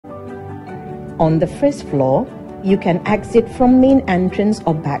On the first floor, you can exit from main entrance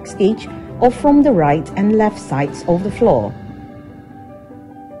or backstage or from the right and left sides of the floor.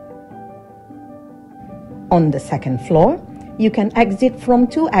 On the second floor, you can exit from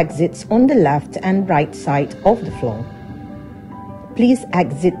 2 exits on the left and right side of the floor. Please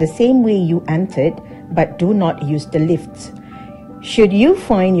exit the same way you entered, but do not use the lifts. Should you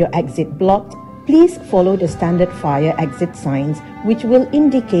find your exit blocked, please follow the standard fire exit signs, which will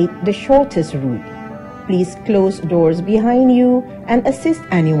indicate the shortest route. Please close doors behind you and assist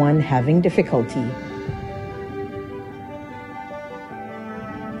anyone having difficulty.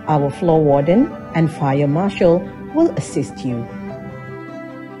 Our floor warden and fire marshal will assist you.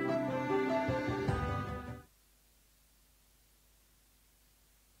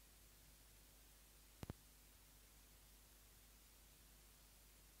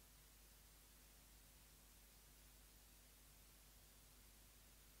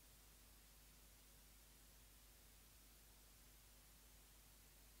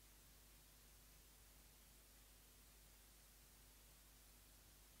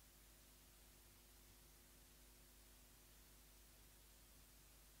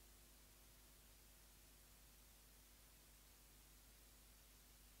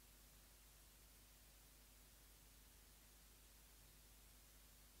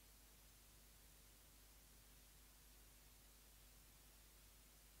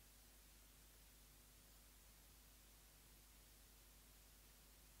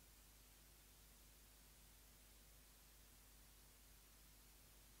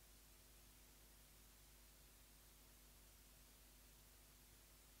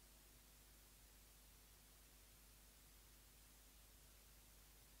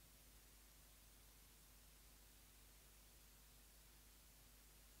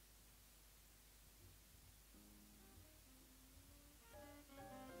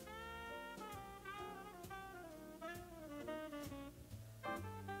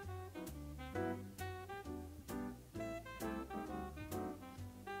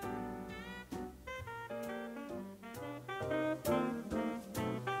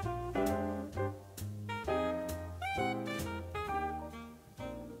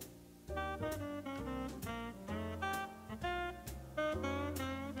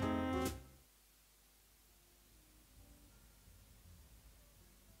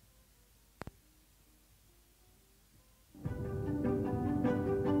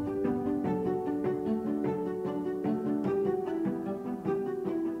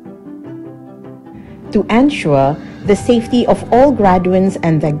 To ensure the safety of all graduates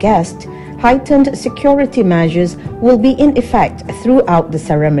and their guests, heightened security measures will be in effect throughout the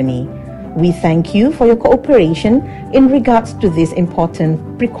ceremony. We thank you for your cooperation in regards to these important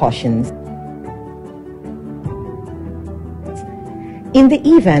precautions. In the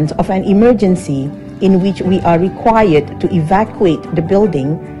event of an emergency in which we are required to evacuate the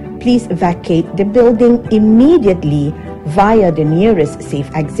building, please vacate the building immediately via the nearest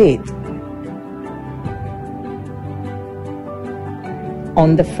safe exit.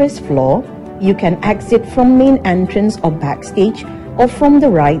 On the first floor, you can exit from main entrance or backstage or from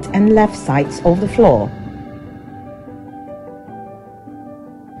the right and left sides of the floor.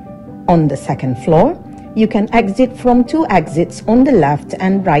 On the second floor, you can exit from 2 exits on the left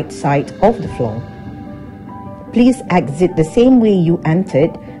and right side of the floor. Please exit the same way you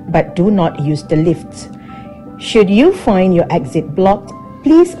entered, but do not use the lifts. Should you find your exit blocked,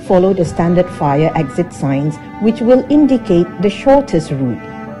 please follow the standard fire exit signs, which will indicate the shortest route.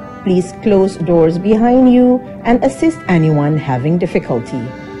 Please close doors behind you and assist anyone having difficulty.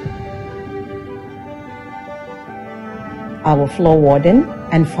 Our floor warden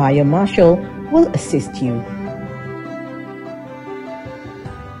and fire marshal will assist you.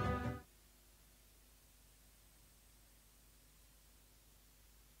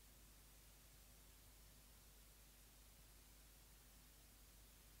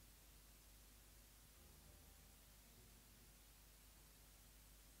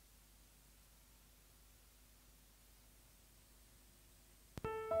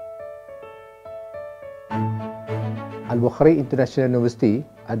 Albukhary International University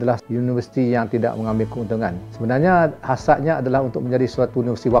adalah universiti yang tidak mengambil keuntungan. Sebenarnya hasratnya adalah untuk menjadi suatu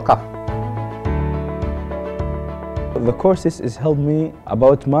universiti wakaf. The courses has helped me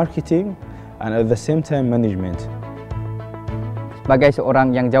about marketing and at the same time management. Sebagai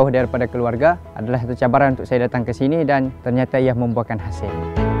seorang yang jauh daripada keluarga, adalah satu cabaran untuk saya datang ke sini dan ternyata ia membuahkan hasil.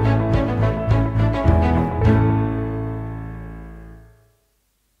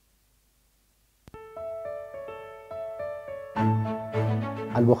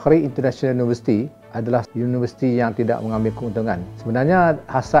 Albukhary International University adalah universiti yang tidak mengambil keuntungan. Sebenarnya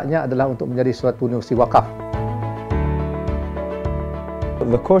hasratnya adalah untuk menjadi suatu universiti wakaf.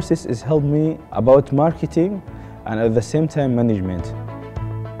 The courses has helped me about marketing and at the same time management.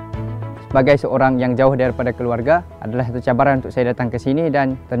 Sebagai seorang yang jauh daripada keluarga, adalah satu cabaran untuk saya datang ke sini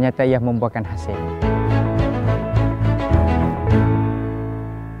dan ternyata ia membuahkan hasil.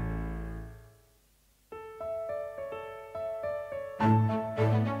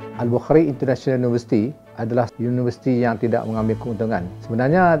 Albukhary International University adalah universiti yang tidak mengambil keuntungan.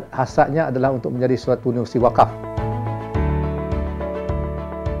 Sebenarnya hasratnya adalah untuk menjadi suatu universiti wakaf.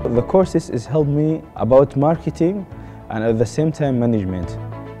 The courses has helped me about marketing and at the same time management.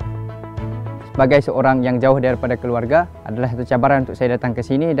 Sebagai seorang yang jauh daripada keluarga, adalah satu cabaran untuk saya datang ke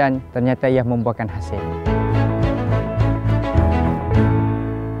sini dan ternyata ia membuahkan hasil.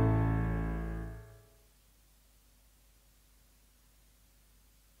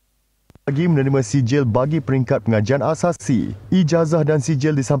 Bagi menerima sijil bagi peringkat pengajian asasi. Ijazah dan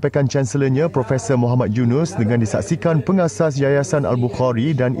sijil disampaikan Chancellernya Profesor Muhamad Yunus dengan disaksikan pengasas Yayasan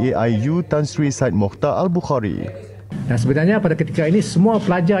Albukhary dan AIU Tan Sri Said Mokhtar Albukhary. Dan sebenarnya pada ketika ini semua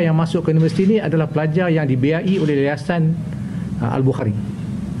pelajar yang masuk ke universiti ini adalah pelajar yang dibiayai oleh Yayasan Albukhary.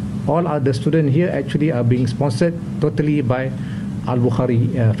 All other students here actually are being sponsored totally by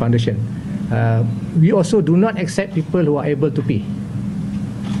Albukhary Foundation. We also do not accept people who are able to pay.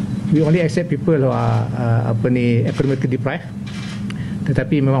 We only accept people who are academically deprived,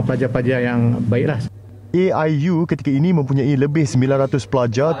 tetapi memang pelajar-pelajar yang baiklah. AIU ketika ini mempunyai lebih 900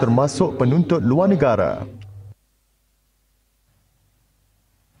 pelajar termasuk penuntut luar negara.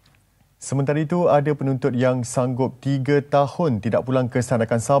 Sementara itu, ada penuntut yang sanggup 3 tahun tidak pulang ke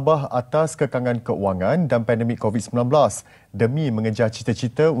sandakan Sabah atas kekangan keuangan dan pandemik COVID-19 demi mengejar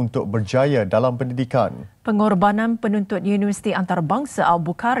cita-cita untuk berjaya dalam pendidikan. Pengorbanan penuntut Universiti Antarabangsa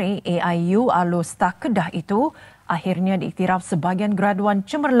Albukhary AIU Alus-Ta Kedah itu akhirnya diiktiraf sebahagian graduan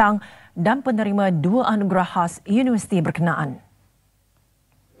cemerlang dan penerima 2 anugerah khas universiti berkenaan.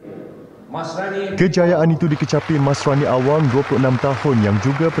 Kejayaan itu dikecapi Mas Rani Awang 26 tahun yang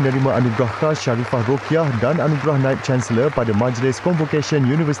juga penerima anugerah khas Sharifah Rokiah dan anugerah Naib Chancellor pada Majlis Convocation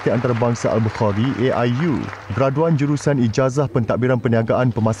Universiti Antarabangsa Albukhary AIU. Graduan jurusan Ijazah Pentadbiran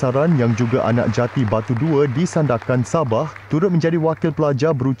Perniagaan Pemasaran yang juga anak jati Batu 2 di Sandakan Sabah turut menjadi wakil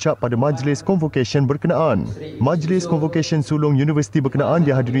pelajar berucap pada Majlis Convocation berkenaan. Majlis Convocation sulung universiti berkenaan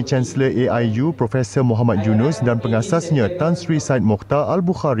dihadiri Chancellor AIU Profesor Muhamad Yunus dan pengasasnya Tan Sri Said Mokhtar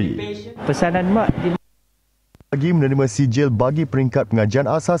Albukhary. Pesanan mak bagi menerima sijil bagi peringkat pengajian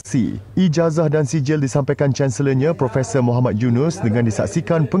asasi. Ijazah dan sijil disampaikan Chancellernya Profesor Muhamad Yunus dengan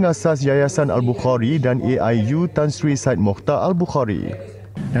disaksikan pengasas Yayasan Albukhary dan AIU Tan Sri Said Mokhtar Albukhary.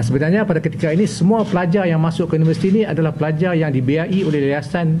 Dan sebenarnya pada ketika ini semua pelajar yang masuk ke universiti ini adalah pelajar yang dibiayai oleh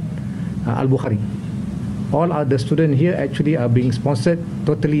Yayasan Albukhary. All other students here actually are being sponsored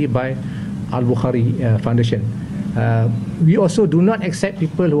totally by Albukhary Foundation. We also do not accept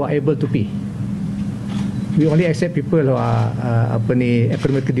people who are able to pay. We only accept people who are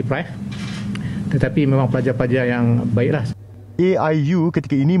academically deprived, tetapi memang pelajar-pelajar yang baiklah. AIU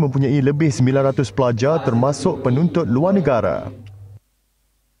ketika ini mempunyai lebih 900 pelajar termasuk penuntut luar negara.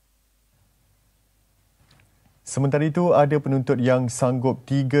 Sementara itu, ada penuntut yang sanggup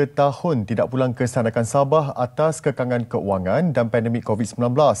 3 tahun tidak pulang ke sandakan Sabah atas kekangan keuangan dan pandemik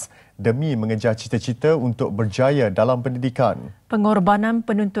COVID-19 demi mengejar cita-cita untuk berjaya dalam pendidikan. Pengorbanan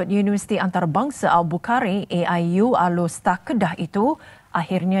penuntut Universiti Antarabangsa Albukhary AIU Alus-Ta Kedah itu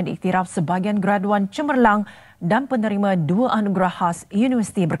akhirnya diiktiraf sebahagian graduan cemerlang dan penerima 2 anugerah khas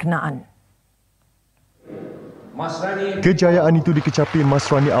universiti berkenaan. Kejayaan itu dikecapi Mas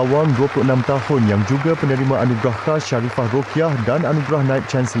Rani Awang 26 tahun yang juga penerima anugerah khas Sharifah Rokiah dan anugerah Naib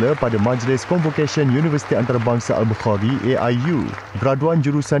Chancellor pada Majlis Convocation Universiti Antarabangsa Albukhary AIU. Graduan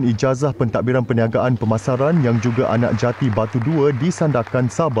jurusan Ijazah Pentadbiran Perniagaan Pemasaran yang juga anak jati Batu 2 di Sandakan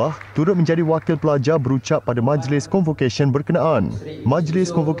Sabah turut menjadi wakil pelajar berucap pada Majlis Convocation berkenaan. Majlis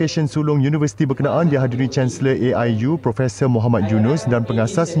Convocation sulung universiti berkenaan dihadiri Chancellor AIU Profesor Muhamad Yunus dan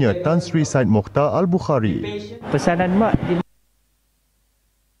pengasasnya Tan Sri Said Mokhtar Albukhary. pesanan mak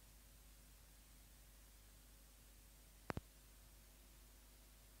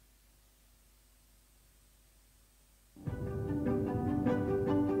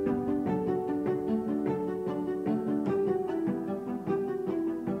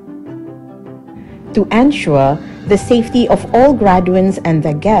To ensure the safety of all graduates and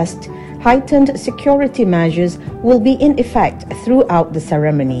their guests, heightened security measures will be in effect throughout the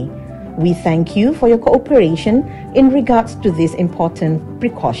ceremony. We thank you for your cooperation in regards to these important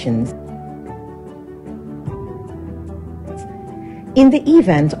precautions. In the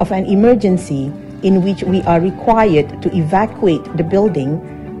event of an emergency in which we are required to evacuate the building,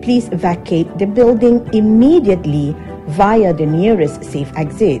 please vacate the building immediately via the nearest safe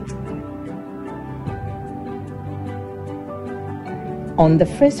exit. On the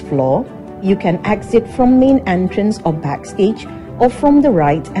first floor, you can exit from main entrance or backstage or from the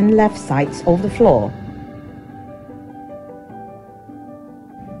right and left sides of the floor.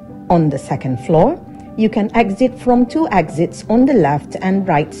 On the second floor, you can exit from two exits on the left and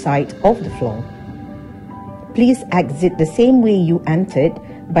right side of the floor. Please exit the same way you entered,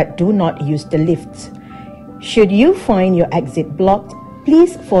 but do not use the lifts. Should you find your exit blocked,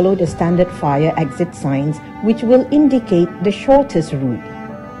 please follow the standard fire exit signs which will indicate the shortest route.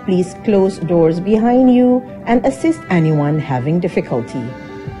 Please close doors behind you and assist anyone having difficulty.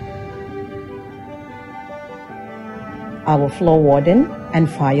 Our floor warden and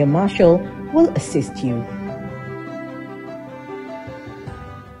fire marshal will assist you.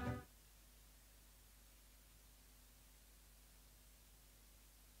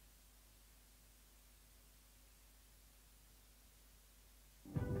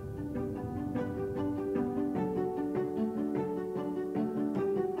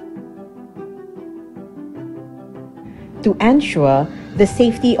 To ensure the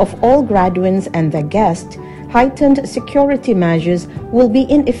safety of all graduates and their guests, heightened security measures will be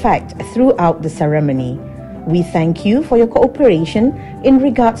in effect throughout the ceremony. We thank you for your cooperation in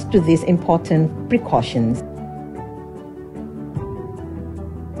regards to these important precautions.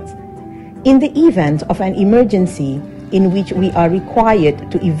 In the event of an emergency in which we are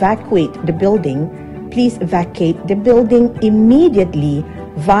required to evacuate the building, please vacate the building immediately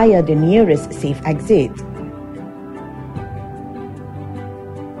via the nearest safe exit.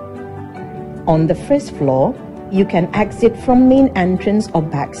 On the first floor, you can exit from main entrance or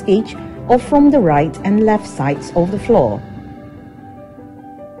backstage or from the right and left sides of the floor.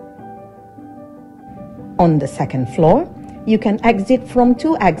 On the second floor, you can exit from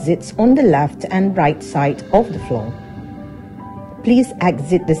two exits on the left and right side of the floor. Please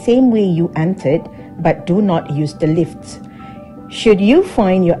exit the same way you entered, but do not use the lifts. Should you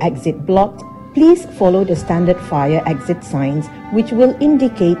find your exit blocked, please follow the standard fire exit signs which will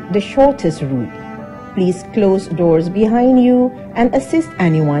indicate the shortest route. Please close doors behind you and assist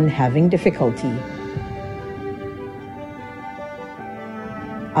anyone having difficulty.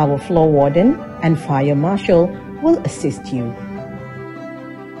 Our floor warden and fire marshal will assist you.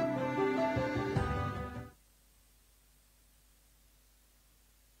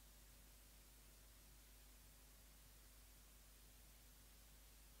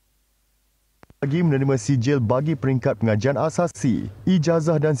 Bagi menerima sijil bagi peringkat pengajian asasi.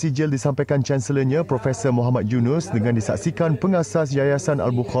 Ijazah dan sijil disampaikan Chancellernya Profesor Muhamad Yunus dengan disaksikan pengasas Yayasan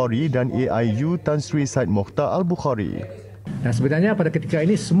Albukhary dan AIU Tan Sri Said Mokhtar Albukhary. Dan sebenarnya pada ketika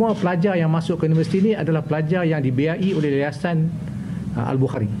ini semua pelajar yang masuk ke universiti ini adalah pelajar yang dibiayai oleh Yayasan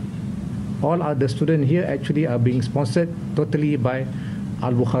Albukhary. All other students here actually are being sponsored totally by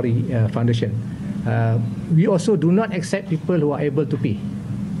Albukhary Foundation. We also do not accept people who are able to pay.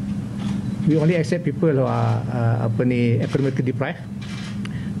 We only accept people who are academically deprived,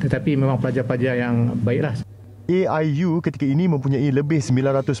 tetapi memang pelajar-pelajar yang baiklah. AIU ketika ini mempunyai lebih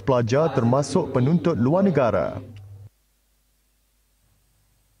 900 pelajar termasuk penuntut luar negara.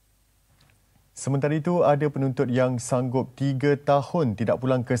 Sementara itu, ada penuntut yang sanggup 3 tahun tidak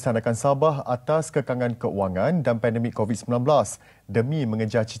pulang ke sandakan Sabah atas kekangan keuangan dan pandemik COVID-19 demi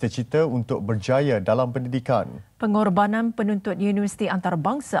mengejar cita-cita untuk berjaya dalam pendidikan. Pengorbanan penuntut Universiti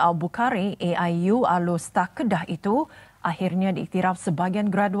Antarabangsa Albukhary AIU Alus-Tak Kedah itu akhirnya diiktiraf sebahagian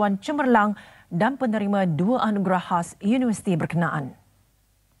graduan cemerlang dan penerima 2 anugerah khas universiti berkenaan.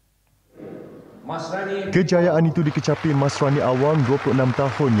 Kejayaan itu dikecapi Masrani Awang 26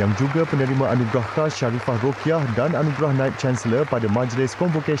 tahun yang juga penerima anugerah khas Syarifah Rokiah dan anugerah Naib Chancellor pada Majlis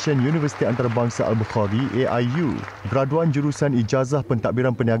Convocation Universiti Antarabangsa Albukhary AIU. Graduan jurusan Ijazah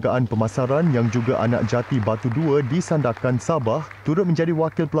Pentadbiran Perniagaan Pemasaran yang juga anak jati Batu 2 di Sandakan Sabah turut menjadi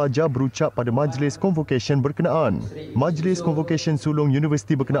wakil pelajar berucap pada Majlis Convocation berkenaan. Majlis Convocation sulung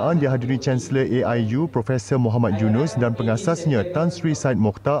universiti berkenaan dihadiri Chancellor AIU Profesor Muhamad Yunus dan pengasasnya Tan Sri Said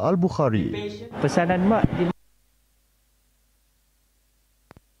Mokhtar Albukhary. Pesanan mak di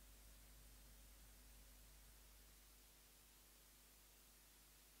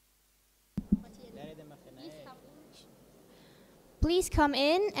Please come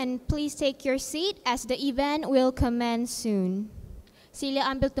in and please take your seat as the event will commence soon. Sila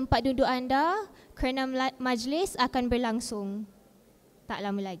ambil tempat duduk anda kerana majlis akan berlangsung tak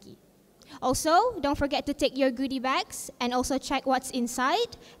lama lagi. Also, don't forget to take your goodie bags and also check what's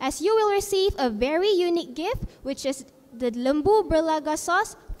inside, as you will receive a very unique gift which is the lembu berlaga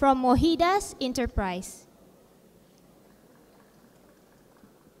sauce from Mohida's Enterprise.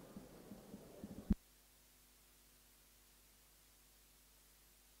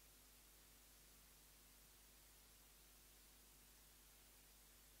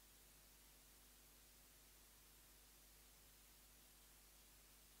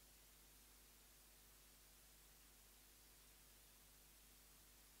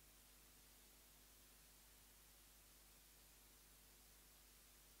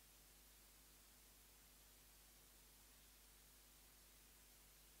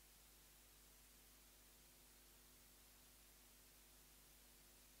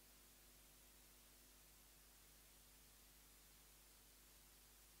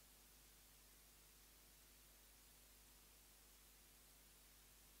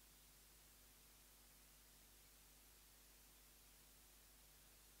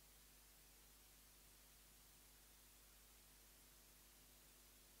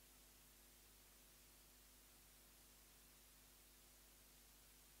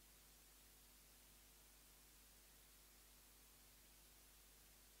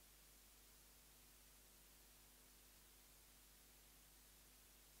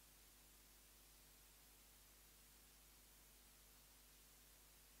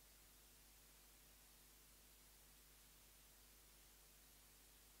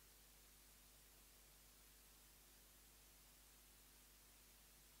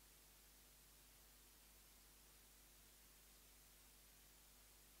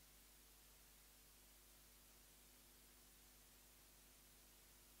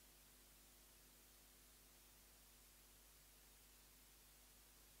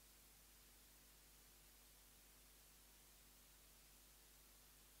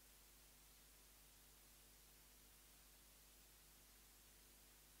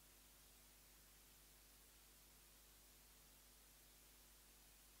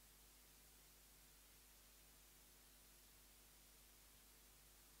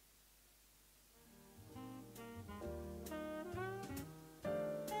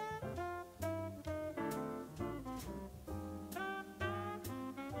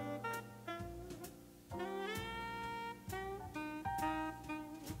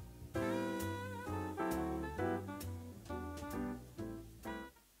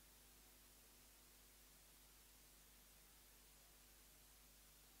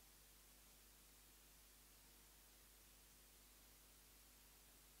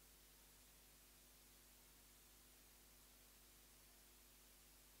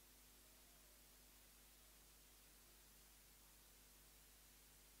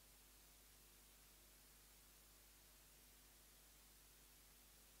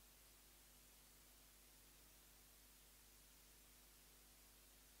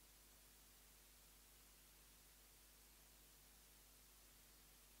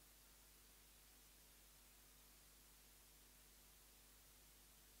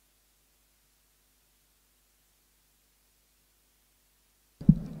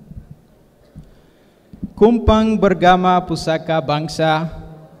 Kumpang Bergama Pusaka Bangsa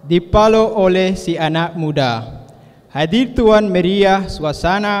dipalo oleh si anak muda. Hadir tuan meriah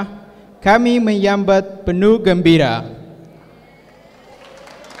suasana, kami menyambut penuh gembira.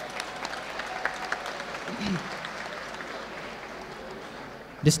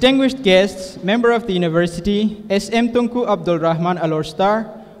 Distinguished guests, member of the University, SM Tunku Abdul Rahman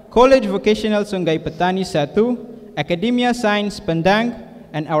Alorstar, College Vocational Sungai Petani 1, Academia Sains Pendang,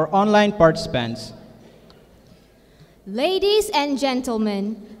 and our online participants. Ladies and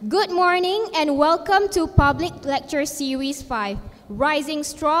gentlemen, good morning and welcome to Public Lecture Series 5, Rising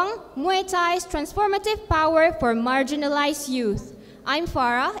Strong, Muay Thai's Transformative Power for Marginalized Youth. I'm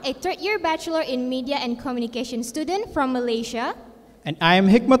Farah, a third-year Bachelor in Media and Communication student from Malaysia. And I am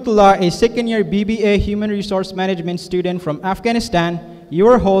Hikmatullah, a second-year BBA Human Resource Management student from Afghanistan,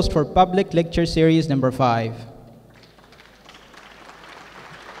 your host for Public Lecture Series number 5.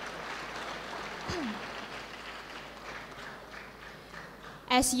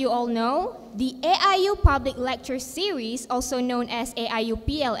 As you all know, the AIU Public Lecture Series, also known as AIU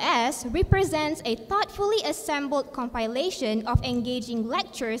PLS, represents a thoughtfully assembled compilation of engaging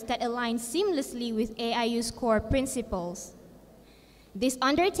lectures that align seamlessly with AIU's core principles. This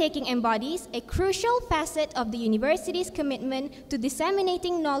undertaking embodies a crucial facet of the university's commitment to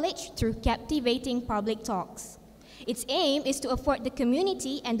disseminating knowledge through captivating public talks. Its aim is to afford the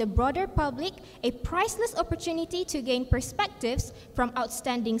community and the broader public a priceless opportunity to gain perspectives from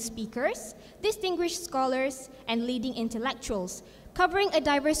outstanding speakers, distinguished scholars, and leading intellectuals, covering a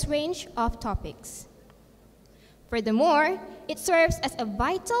diverse range of topics. Furthermore, it serves as a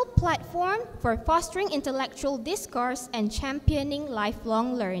vital platform for fostering intellectual discourse and championing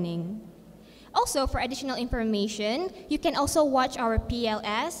lifelong learning. Also, for additional information, you can also watch our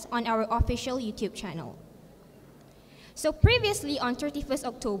PLS on our official YouTube channel. So previously on 31st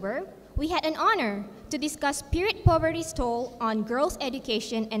October, we had an honor to discuss period poverty's toll on girls'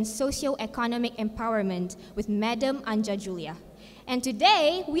 education and socio-economic empowerment with Madam Anja Julia. And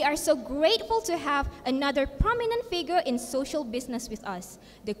today, we are so grateful to have another prominent figure in social business with us,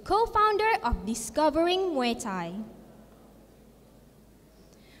 the co-founder of Discovering Muaythai.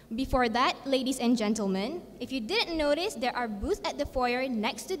 Before that, ladies and gentlemen, if you didn't notice, there are booths at the foyer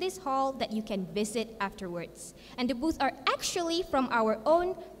next to this hall that you can visit afterwards. And the booths are actually from our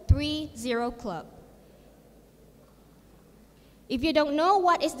own 3-0 Club. If you don't know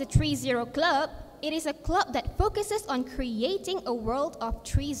what is the 3-0 Club, it is a club that focuses on creating a world of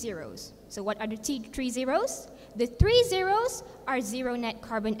 3 zeros. So what are the 3 zeros? The 3 zeros are zero net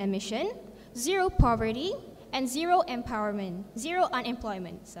carbon emission, zero poverty, and zero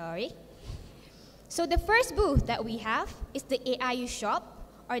unemployment, sorry. So the first booth that we have is the AIU shop,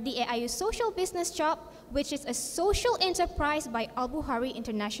 or the AIU Social Business Shop, which is a social enterprise by Albukhary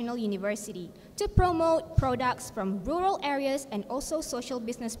International University to promote products from rural areas and also social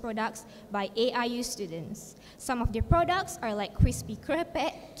business products by AIU students. Some of their products are like crispy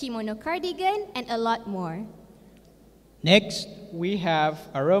crepes, kimono cardigan, and a lot more. Next, we have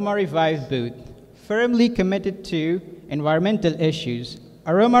Aroma Revive booth. Firmly committed to environmental issues,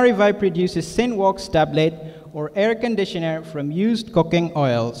 Aroma Revive produces Synwox tablet or air conditioner from used cooking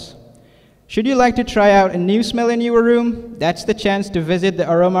oils. Should you like to try out a new smell in your room? That's the chance to visit the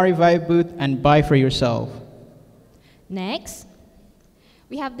Aroma Revive booth and buy for yourself. Next,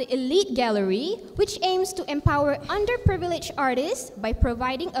 we have the Elite Gallery, which aims to empower underprivileged artists by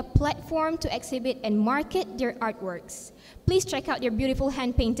providing a platform to exhibit and market their artworks. Please check out their beautiful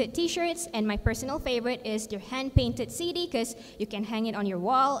hand-painted t-shirts, and my personal favorite is their hand-painted CD because you can hang it on your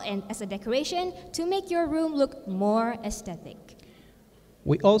wall and as a decoration to make your room look more aesthetic.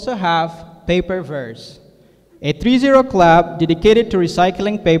 We also have Paperverse, a 3-0 club dedicated to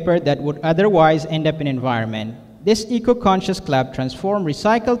recycling paper that would otherwise end up in environment. This eco-conscious club transforms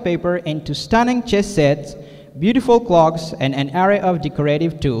recycled paper into stunning chess sets, beautiful clocks, and an array of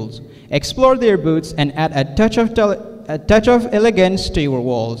decorative tools. Explore their booths and add a touch of elegance to your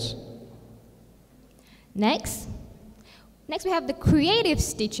walls. Next we have the Creative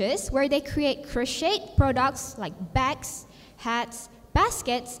Stitches, where they create crocheted products like bags, hats,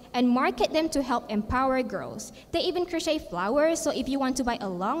 baskets, and market them to help empower girls. They even crochet flowers, so if you want to buy a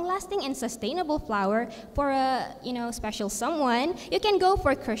long-lasting and sustainable flower for a special someone, you can go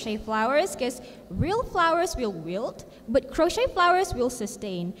for crochet flowers because real flowers will wilt, but crochet flowers will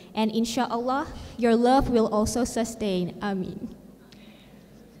sustain. And inshallah, your love will also sustain. Ameen.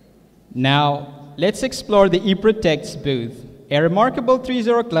 Now, let's explore the eProtect's booth, a remarkable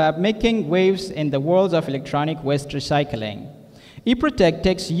 3-0 club making waves in the world of electronic waste recycling. eProtect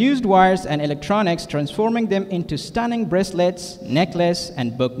takes used wires and electronics, transforming them into stunning bracelets, necklaces,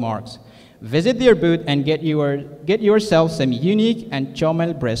 and bookmarks. Visit their booth and get yourself some unique and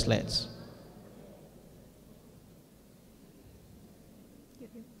chomel bracelets.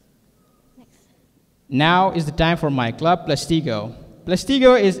 Now is the time for my club, Plastigo.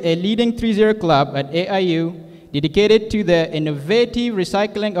 Plastigo is a leading 3-0 club at AIU dedicated to the innovative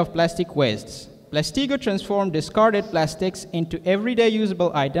recycling of plastic wastes. Plastigo transforms discarded plastics into everyday usable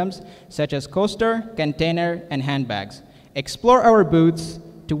items such as coaster, container, and handbags. Explore our booths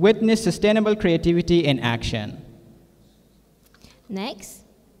to witness sustainable creativity in action. Next.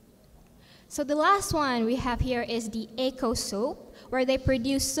 So the last one we have here is the Eco Soap, where they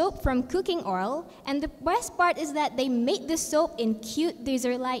produce soap from cooking oil, and the best part is that they make the soap in cute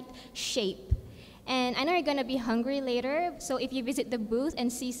dessert-like shape. And I know you're gonna be hungry later, so if you visit the booth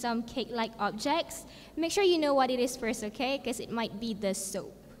and see some cake-like objects, make sure you know what it is first, okay? Because it might be the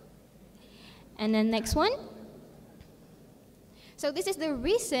soap. And then next one. So this is the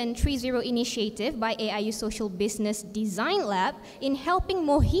recent 3-0 initiative by AIU Social Business Design Lab in helping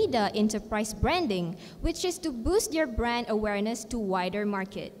Mohida Enterprise Branding, which is to boost your brand awareness to wider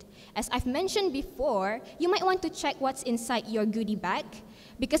market. As I've mentioned before, you might want to check what's inside your goodie bag,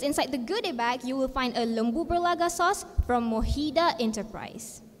 because inside the goodie bag, you will find a lembu berlaga sauce from Mohida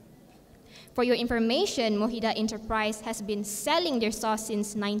Enterprise. For your information, Mohida Enterprise has been selling their sauce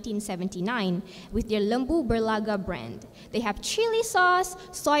since 1979 with their lembu berlaga brand. They have chili sauce,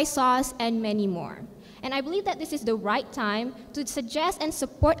 soy sauce, and many more. And I believe that this is the right time to suggest and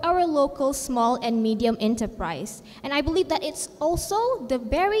support our local small and medium enterprise. And I believe that it's also the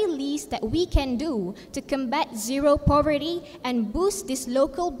very least that we can do to combat zero poverty and boost this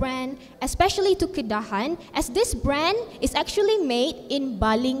local brand, especially to Kedahan, as this brand is actually made in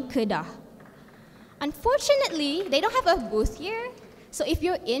Baling, Kedah. Unfortunately, they don't have a booth here. So if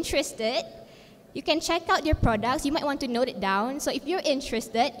you're interested, you can check out their products. You might want to note it down. So if you're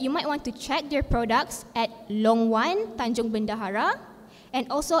interested, you might want to check their products at Longwan, Tanjung Bendahara, and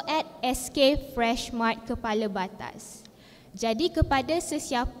also at SK Fresh Mart Kepala Batas. Jadi kepada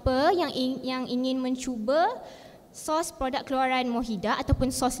sesiapa yang ingin mencuba sos produk keluaran Mohida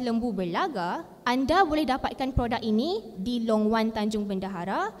ataupun sos lembu berlaga, anda boleh dapatkan produk ini di Longwan Tanjung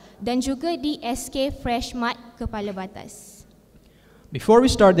Bendahara dan juga di SK Fresh Mart Kepala Batas. Before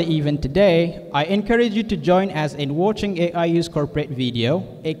we start the event today, I encourage you to join us in watching AIU's corporate video,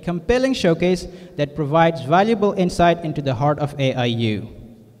 a compelling showcase that provides valuable insight into the heart of AIU.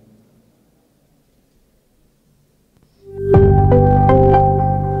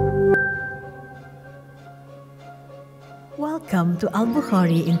 Welcome to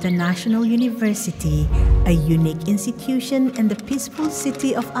Albukhary International University, a unique institution in the peaceful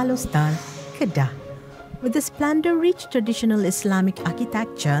city of Alostar, Kedah. With the splendor-rich traditional Islamic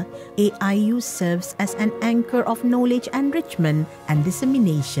architecture, AIU serves as an anchor of knowledge enrichment and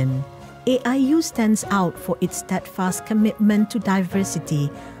dissemination. AIU stands out for its steadfast commitment to diversity,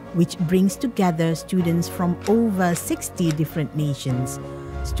 which brings together students from over 60 different nations.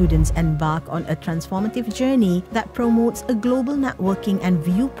 Students embark on a transformative journey that promotes a global networking and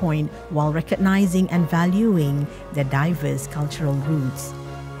viewpoint while recognizing and valuing their diverse cultural roots.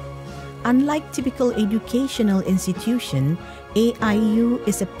 Unlike typical educational institution, AIU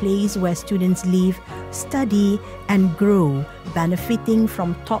is a place where students live, study, and grow, benefiting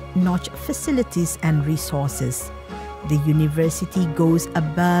from top-notch facilities and resources. The university goes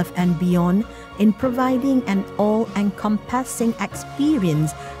above and beyond in providing an all-encompassing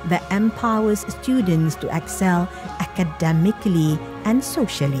experience that empowers students to excel academically and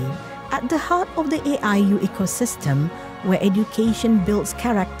socially. At the heart of the AIU ecosystem, where education builds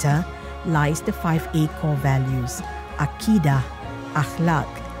character, lies the 5A core values: Akidah, Akhlak,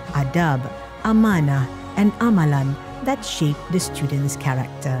 Adab, Amanah, and Amalan that shape the student's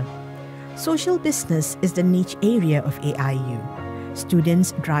character. Social business is the niche area of AIU.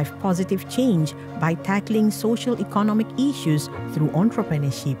 Students drive positive change by tackling social economic issues through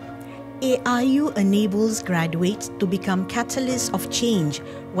entrepreneurship. AIU enables graduates to become catalysts of change,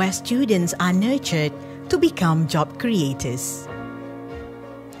 where students are nurtured to become job creators.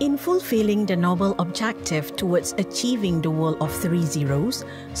 In fulfilling the noble objective towards achieving the world of 3 zeros,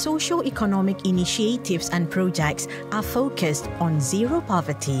 socio-economic initiatives and projects are focused on zero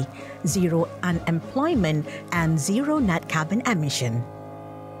poverty, zero unemployment, and zero net carbon emission.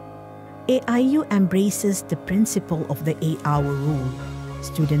 AIU embraces the principle of the 8-hour rule.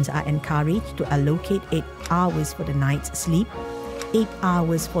 Students are encouraged to allocate 8 hours for the night's sleep, 8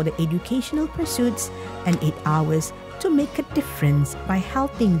 hours for the educational pursuits, and 8 hours to make a difference by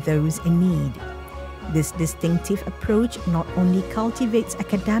helping those in need. This distinctive approach not only cultivates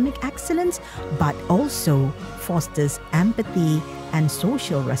academic excellence, but also fosters empathy and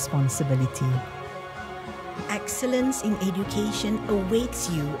social responsibility. Excellence in education awaits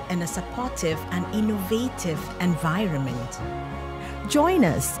you in a supportive and innovative environment. Join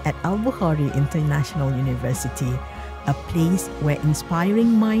us at Albukhary International University, a place where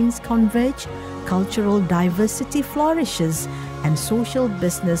inspiring minds converge, cultural diversity flourishes, and social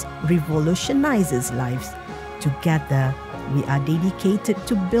business revolutionizes lives. Together, we are dedicated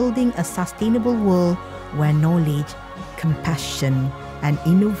to building a sustainable world where knowledge, compassion, and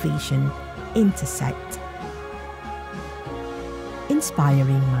innovation intersect.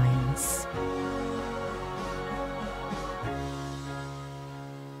 Inspiring minds.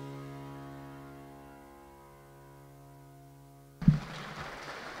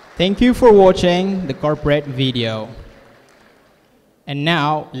 Thank you for watching the corporate video. And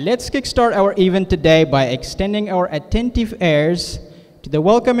now, let's kickstart our event today by extending our attentive ears to the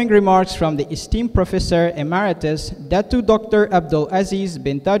welcoming remarks from the esteemed Professor Emeritus Datu Dr. Abdul Aziz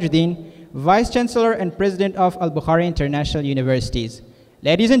bin Tajuddin, Vice Chancellor and President of Albukhary International Universities.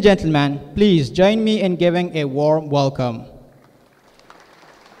 Ladies and gentlemen, please join me in giving a warm welcome.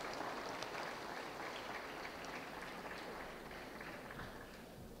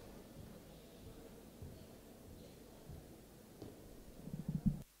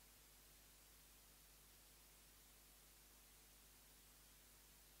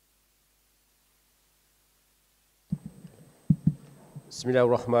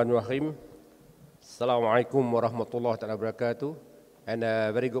 Bismillahirrahmanirrahim. Assalamualaikum warahmatullahi wabarakatuh. And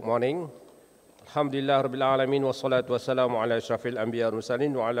a very good morning. Alhamdulillah Rabbil Alamin wassalatu wassalamu ala asyrafil anbiya wal mursalin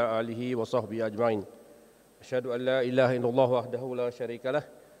wa ala alihi wa sahbihi ajma'in. Asyhadu an la ilaha illallah wahdahu la syarikalah.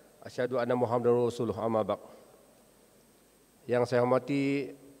 Asyhadu anna Muhammadar Rasulullah amma ba'd. Yang saya hormati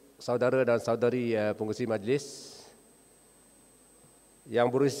saudara dan saudari pengerusi majlis, yang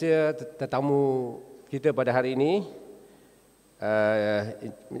berusia tetamu kita pada hari ini,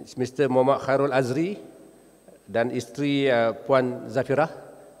 Mr. Muhammad Khairul Azri dan isteri Puan Zafirah,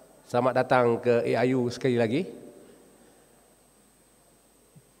 selamat datang ke AIU sekali lagi.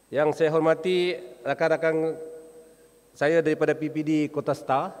 Yang saya hormati rakan-rakan saya daripada PPD Kota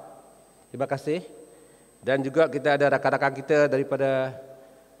Star, terima kasih. Dan juga kita ada rakan-rakan kita daripada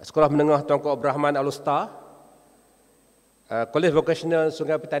Sekolah Menengah Tuanku Abdul Rahman Al-Star, College Vocational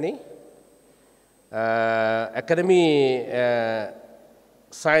Sungai Petani, Akademi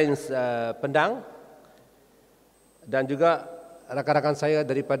Sains Pendang, dan juga rakan-rakan saya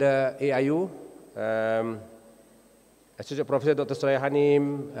daripada AIU, Associate Profesor Dr. Suraya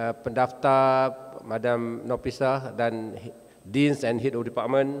Hanim, pendaftar Madam Nopisa, dan Deans and Head of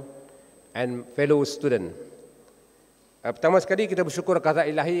Department, and fellow student. Pertama sekali kita bersyukur kepada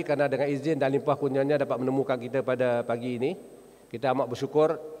Ilahi kerana dengan izin dan limpah kurnianya dapat menemukan kita pada pagi ini. Kita amat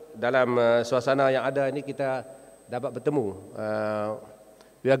bersyukur dalam suasana yang ada ini kita dapat bertemu.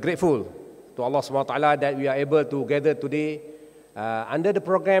 We are grateful to Allah SWT that we are able to gather today under the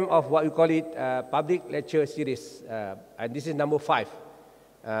program of what we call it public lecture series, and this is number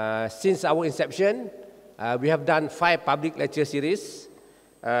 5. Since our inception, we have done 5 public lecture series.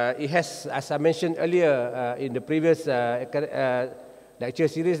 It has, as I mentioned earlier in the previous lecture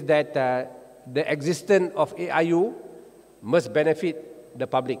series, that the existence of AIU must benefit the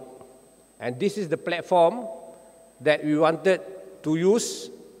public. And this is the platform that we wanted to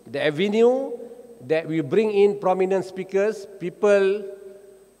use, the avenue that we bring in prominent speakers, people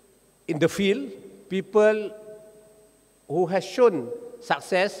in the field, people who have shown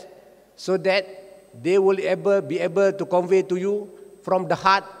success, so that they will be able to convey to you from the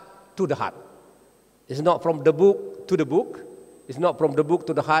heart to the heart. It's not from the book to the book, it's not from the book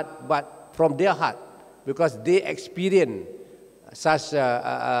to the heart, but from their heart, because they experience such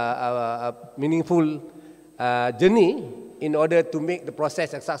a meaningful journey in order to make the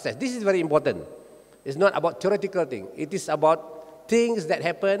process a success. This is very important. It's not about theoretical thing. It is about things that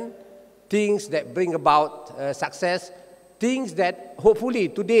happen, things that bring about success, things that hopefully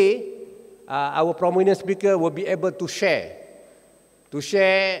today our prominent speaker will be able to share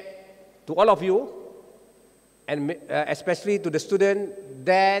to all of you, and especially to the student,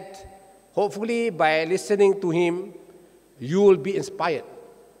 that hopefully by listening to him, you will be inspired.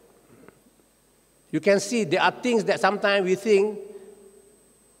 You can see there are things that sometimes we think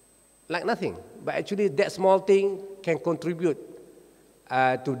like nothing, but actually that small thing can contribute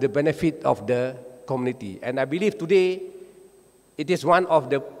to the benefit of the community. And I believe today it is one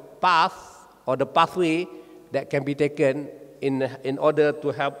of the path or the pathway that can be taken in order to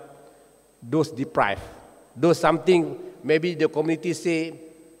help those deprived, those something maybe the community say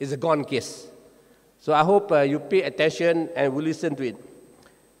is a gone case. So I hope you pay attention and will listen to it.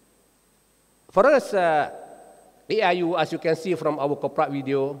 For us, AIU, as you can see from our corporate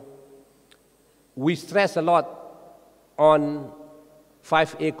video, we stress a lot on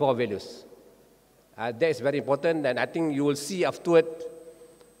 5A core values. That is very important, and I think you will see afterward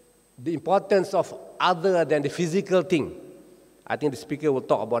the importance of other than the physical thing. I think the speaker will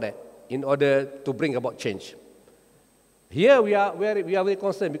talk about that in order to bring about change. Here we are very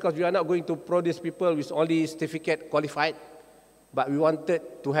concerned because we are not going to produce people with only certificate qualified, but we wanted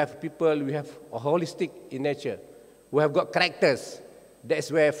to have people who have a holistic in nature, who have got characters. That's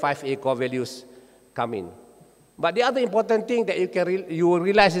where 5A core values come in. But the other important thing that you will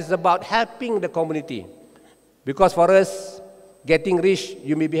realize is about helping the community. Because for us, getting rich,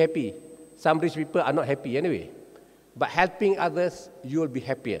 you may be happy. Some rich people are not happy anyway. But helping others, you will be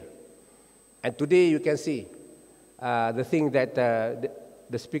happier. And today you can see the thing that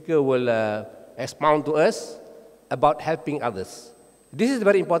the speaker will expound to us about helping others. This is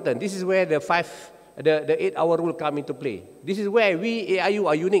very important. This is where the 8-hour rule come into play. This is where we, AIU,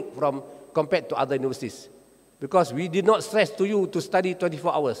 are unique compared to other universities. Because we did not stress to you to study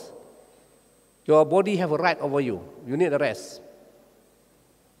 24 hours. Your body have a right over you. You need a rest.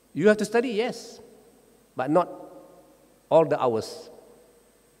 You have to study, yes, but not all the hours.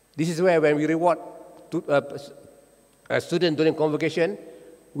 This is where when we reward a student during convocation,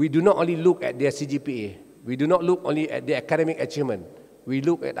 we do not only look at their CGPA. We do not look only at their academic achievement. We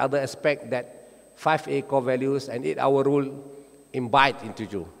look at other aspects that 5A core values and 8-hour rule imbibe into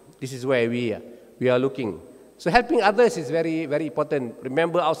you. This is where we we are looking. So helping others is very, very important.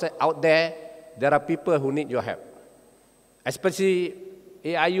 Remember out there are people who need your help. Especially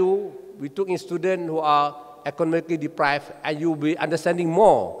AIU, we took in students who are economically deprived, and you will be understanding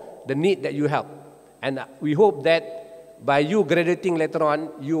more the need that you help. And we hope that by you graduating later on,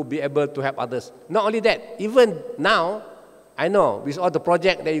 you will be able to help others. Not only that, even now, I know with all the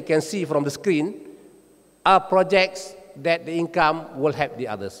projects that you can see from the screen, are projects that the income will help the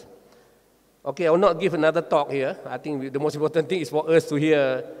others. Okay, I will not give another talk here. I think the most important thing is for us to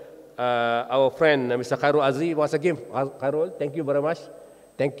hear our friend, Mr. Khairul Azri. Once again, Khairul, thank you very much.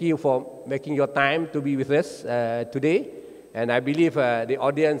 Thank you for making your time to be with us today. And I believe the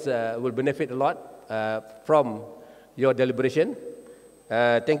audience will benefit a lot from your deliberation.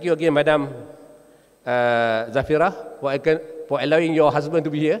 Thank you again, Madam Zafira, for allowing your husband to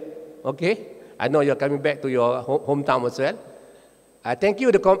be here. Okay, I know you're coming back to your hometown as well. Thank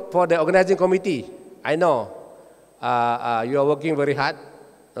you for the organizing committee. I know you are working very hard.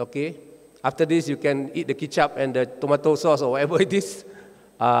 Okay, after this you can eat the ketchup and the tomato sauce or whatever it is.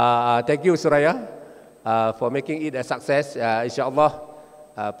 Thank you, Suraya, for making it a success. Inshallah,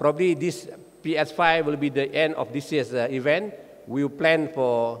 probably this PS5 will be the end of this year's event. We will plan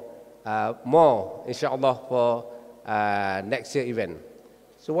for more, inshallah, for next year event.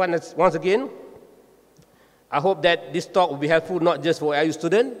 So once again, I hope that this talk will be helpful not just for AIU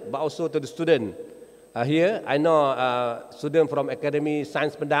students, but also to the student here. I know students from Academy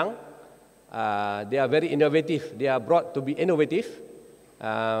Science Padang, they are very innovative. They are brought to be innovative,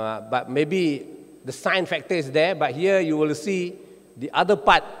 but maybe the science factor is there, but here you will see the other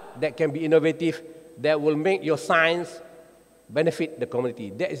part that can be innovative, that will make your science benefit the community.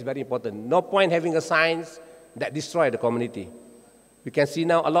 That is very important. No point having a science that destroys the community. We can see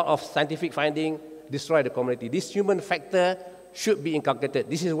now a lot of scientific finding destroy the community. This human factor should be inculcated.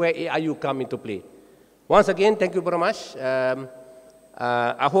 This is where AIU come into play. Once again, thank you very much.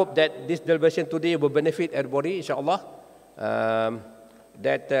 I hope that this deliberation today will benefit everybody, inshallah.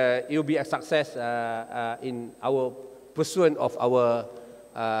 That it will be a success in our pursuit of our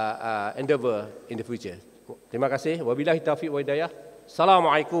endeavor in the future. Terima kasih. Wabillahi taufiq wa hidayah.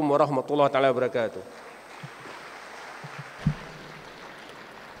 Assalamualaikum warahmatullahi taala wabarakatuh.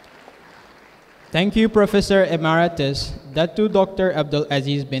 Thank you, Professor Emeritus Datu Dr. Abdul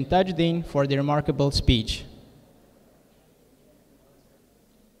Aziz bin Tajuddin, for the remarkable speech.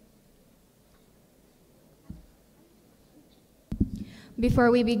 Before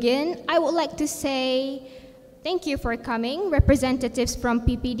we begin, I would like to say thank you for coming, representatives from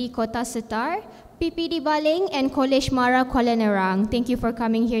PPD Kota Setar, PPD Baling, and College Mara Kuala Nerang. Thank you for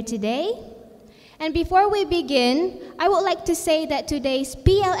coming here today. And before we begin, I would like to say that today's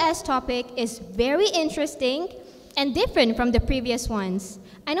PLS topic is very interesting and different from the previous ones.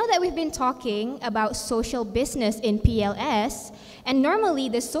 I know that we've been talking about social business in PLS, and normally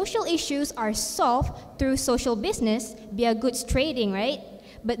the social issues are solved through social business via goods trading, right?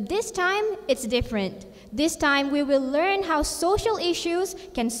 But this time, it's different. This time, we will learn how social issues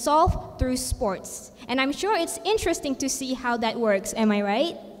can solve through sports. And I'm sure it's interesting to see how that works, am I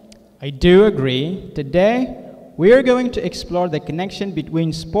right? I do agree. Today, we are going to explore the connection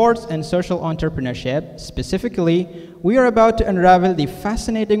between sports and social entrepreneurship. Specifically, we are about to unravel the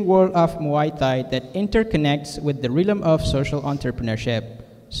fascinating world of Muaythai that interconnects with the realm of social entrepreneurship.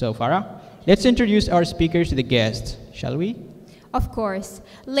 So, Farah, let's introduce our speakers to the guests, shall we? Of course.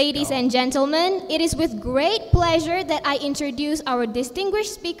 Ladies and gentlemen, it is with great pleasure that I introduce our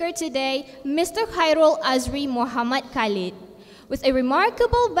distinguished speaker today, Mr. Khairul Azri Muhammad Khalid. With a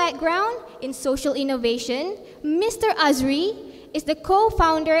remarkable background in social innovation, Mr. Azri is the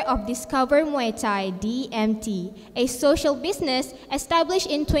co-founder of Discover Muaythai, D.M.MT, a social business established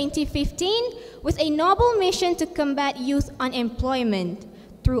in 2015 with a noble mission to combat youth unemployment.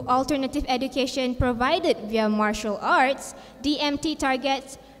 Through alternative education provided via martial arts, D.M.MT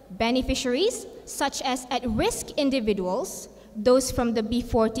targets beneficiaries such as at-risk individuals, those from the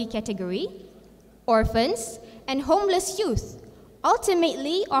B40 category, orphans, and homeless youth,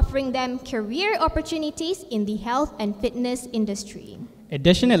 ultimately offering them career opportunities in the health and fitness industry.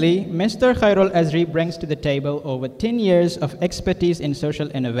 Additionally, Mr. Khairul Azri brings to the table over 10 years of expertise in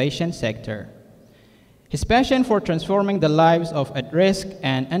social innovation sector. His passion for transforming the lives of at-risk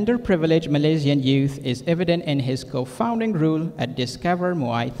and underprivileged Malaysian youth is evident in his co-founding role at Discover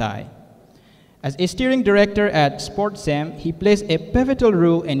Muaythai. As a steering director at SportSem, he plays a pivotal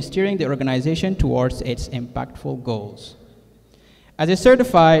role in steering the organization towards its impactful goals. As a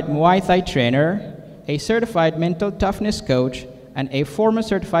certified Muay Thai trainer, a certified mental toughness coach, and a former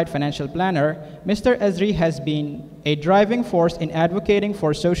certified financial planner, Mr. Azri has been a driving force in advocating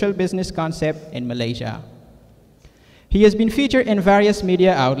for social business concept in Malaysia. He has been featured in various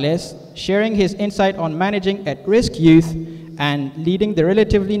media outlets, sharing his insight on managing at-risk youth and leading the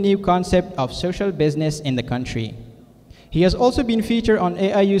relatively new concept of social business in the country. He has also been featured on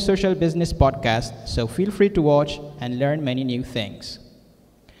AIU Social Business Podcast, so feel free to watch and learn many new things.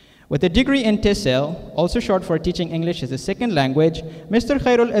 With a degree in TESOL, also short for Teaching English as a Second Language, Mr.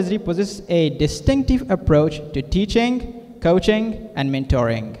 Khairul Azri possesses a distinctive approach to teaching, coaching, and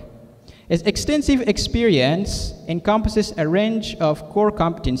mentoring. His extensive experience encompasses a range of core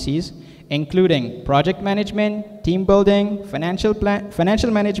competencies, including project management, team building, financial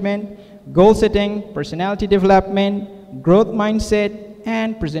management, goal setting, personality development, growth mindset,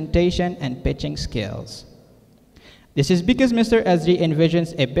 and presentation and pitching skills. This is because Mr. Azri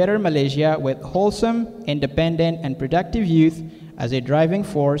envisions a better Malaysia with wholesome, independent, and productive youth as a driving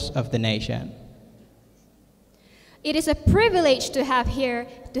force of the nation. It is a privilege to have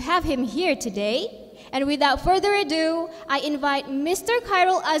him here today. And without further ado, I invite Mr.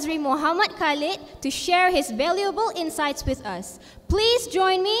 Khairul Azri Muhamad Khalid to share his valuable insights with us. Please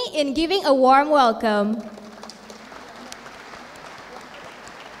join me in giving a warm welcome.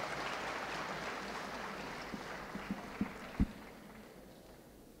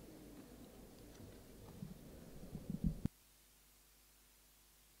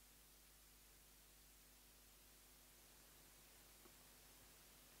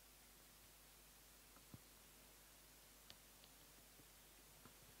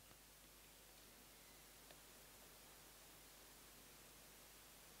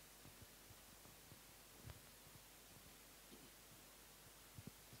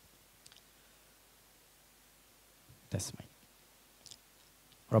 Tasmai.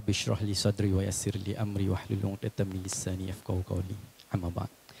 Rabbi shrah li sadri wa yassir li amri wa hlul 'uqdatam min lisani yafqahu qawli. Amma ba'd.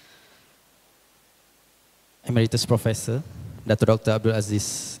 Emeritus Professor Dr. Abdul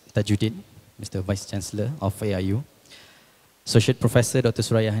Aziz Tajuddin, Mr. Vice Chancellor of AIU. Associate Professor Dr.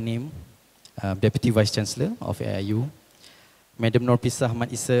 Suraya Hanim, Deputy Vice Chancellor of AIU. Madam Norpisah Ahmad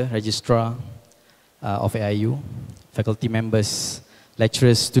Isa, Registrar of AIU. Faculty members,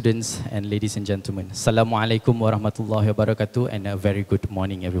 lecturers, students, and ladies and gentlemen. Assalamualaikum warahmatullahi wabarakatuh, and a very good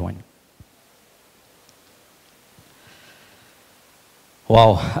morning, everyone.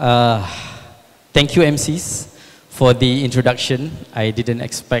 Wow, thank you MCs for the introduction. I didn't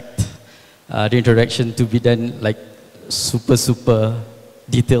expect the introduction to be done like super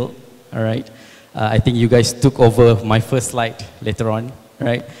detailed, all right? I think you guys took over my first slide later on,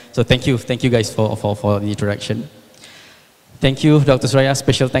 right? So thank you guys for the introduction. Thank you, Dr. Suraya.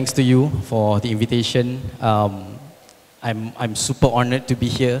 Special thanks to you for the invitation. I'm super honored to be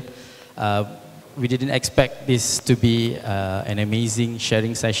here. We didn't expect this to be an amazing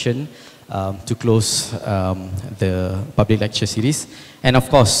sharing session to close the public lecture series. And of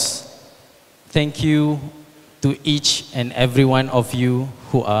course, thank you to each and every one of you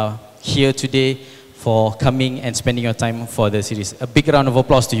who are here today for coming and spending your time for the series. A big round of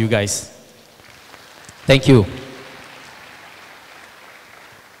applause to you guys. Thank you.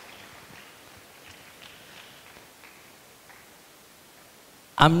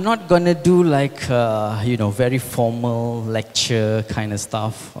 I'm not gonna do like, very formal lecture kind of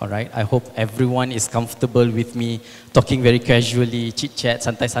stuff, all right? I hope everyone is comfortable with me talking very casually, chit-chat,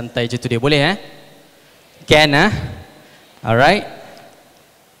 santai-santai je today. Boleh, eh? Can, all right?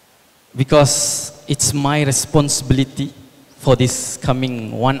 Because it's my responsibility for this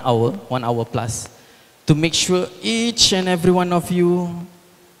coming 1 hour plus, to make sure each and every one of you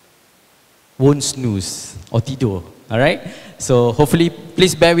won't snooze or tidur, all right? So hopefully,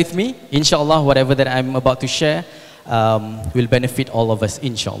 please bear with me. Inshallah, whatever that I'm about to share will benefit all of us,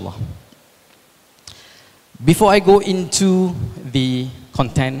 inshallah. Before I go into the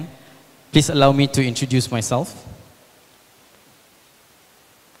content, please allow me to introduce myself.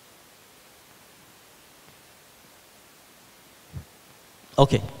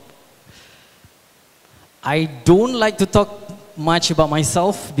 Okay. I don't like to talk much about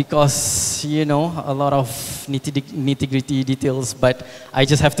myself because, a lot of nitty-gritty details, but I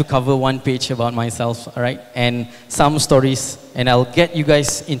just have to cover one page about myself, all right? And some stories, and I'll get you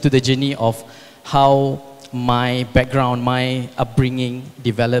guys into the journey of how my background, my upbringing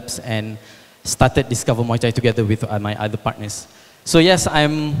develops and started Discover Muay Thai together with my other partners. So yes,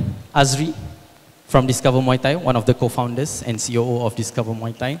 I'm Azri from Discover Muay Thai, one of the co-founders and COO of Discover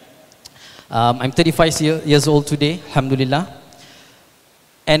Muay Thai. I'm 35 years old today, alhamdulillah.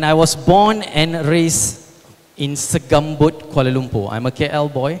 And I was born and raised in Segambut, Kuala Lumpur. I'm a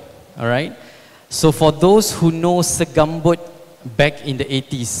KL boy, all right? So for those who know Segambut, back in the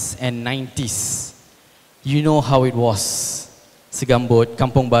 80s and 90s, you know how it was. Segambut,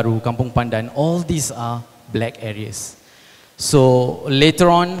 Kampung Baru, Kampung Pandan, all these are black areas. So later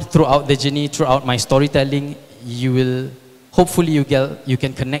on, throughout the journey, throughout my storytelling, you will, hopefully you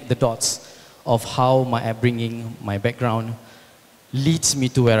can connect the dots of how my upbringing, my background leads me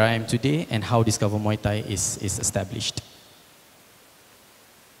to where I am today and how Discover Muay Thai is established.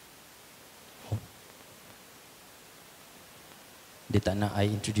 Dia tak nak I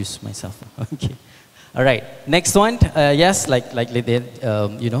introduce myself. Okay. All right. Next one. Yes, like they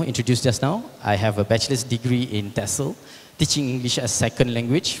introduced just now. I have a bachelor's degree in TESOL, teaching English as second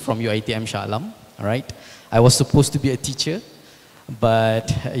language from UiTM Shah Alam. All right. I was supposed to be a teacher,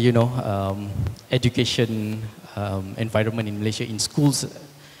 but education environment in Malaysia, in schools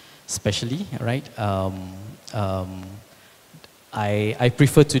especially, right? I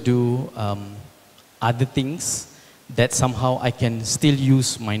prefer to do other things that somehow I can still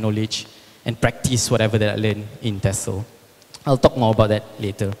use my knowledge and practice whatever that I learn in TESOL. I'll talk more about that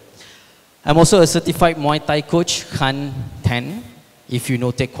later. I'm also a certified Muay Thai coach, Khan 10. If you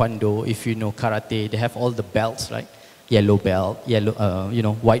know Taekwondo, if you know Karate, they have all the belts, right? Yellow belt,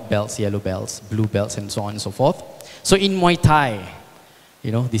 white belts, yellow belts, blue belts, and so on and so forth. So in Muay Thai,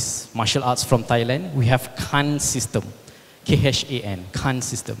 this martial arts from Thailand, we have Khan system, Khan, Khan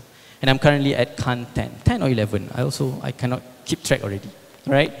system. And I'm currently at Khan 10 or 11. I cannot keep track already,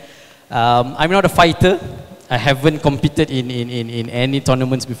 right? I'm not a fighter. I haven't competed in any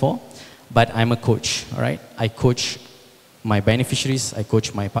tournaments before, but I'm a coach, all right? I coach my beneficiaries, I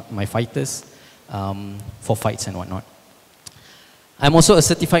coach my fighters for fights and whatnot. I'm also a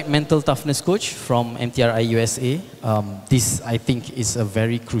certified mental toughness coach from MTRI USA. This, I think, is a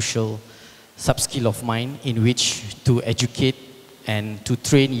very crucial sub-skill of mine in which to educate and to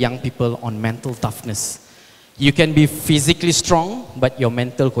train young people on mental toughness. You can be physically strong, but your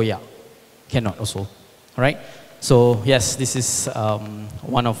mental koyak cannot also, right? So yes, this is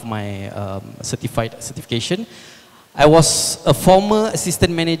one of my certification. I was a former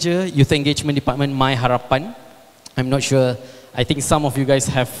assistant manager, youth engagement department, My Harapan. I'm not sure, I think some of you guys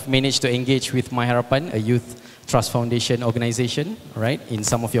have managed to engage with My Harapan, a youth trust foundation organization, right? In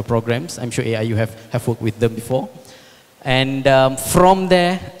some of your programs. I'm sure AIU have worked with them before. And from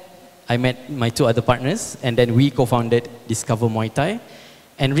there, I met my two other partners, and then we co-founded Discover Muay Thai.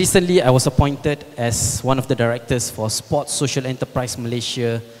 And recently, I was appointed as one of the directors for Sports Social Enterprise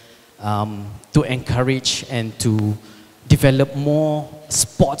Malaysia to encourage and to develop more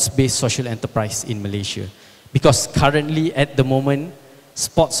sports-based social enterprise in Malaysia. Because currently, at the moment,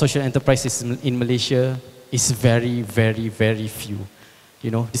 sports social enterprises in Malaysia is very, very, very few.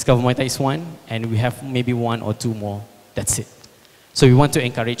 Discover Muay Thai is one, and we have maybe one or two more. That's it. So we want to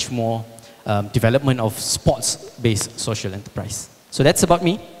encourage more development of sports-based social enterprise. So that's about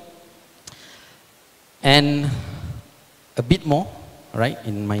me. And a bit more, right,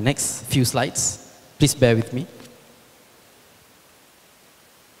 in my next few slides. Please bear with me.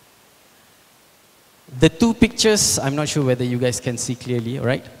 The two pictures, I'm not sure whether you guys can see clearly,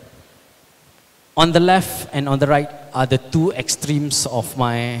 right? On the left and on the right are the two extremes of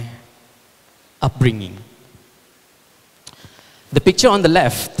my upbringing. The picture on the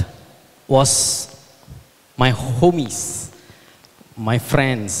left was my homies, my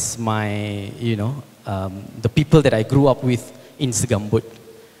friends, the people that I grew up with in Segambut.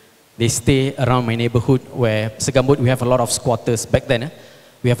 They stay around my neighborhood where Segambut, we have a lot of squatters. Back then,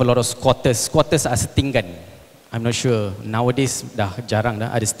 we have a lot of squatters. Squatters are setinggan. I'm not sure, nowadays dah jarang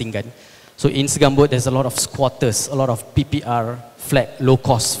dah ada setinggan. So in Segambut, there's a lot of squatters, a lot of PPR flat,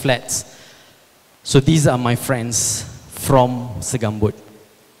 low-cost flats. So these are my friends from Segambut,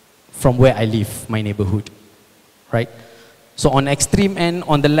 from where I live, my neighborhood, right? So on extreme end,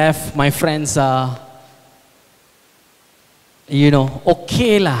 on the left, my friends are,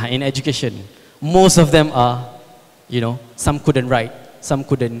 okay lah in education. Most of them are, some couldn't write, some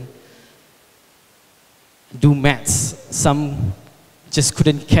couldn't do maths, some just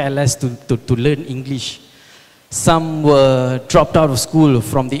couldn't care less to learn English. Some were dropped out of school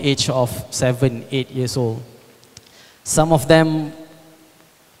from the age of 7, 8 years old. Some of them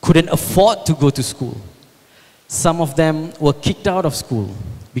couldn't afford to go to school. Some of them were kicked out of school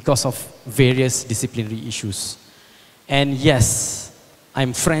because of various disciplinary issues. And yes,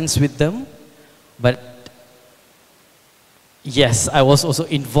 I'm friends with them, but yes, I was also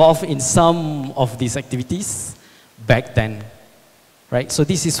involved in some of these activities back then, right? So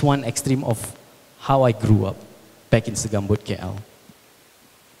this is one extreme of how I grew up back in Segambut, KL.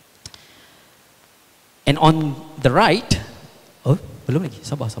 And on the right, oh, belum lagi,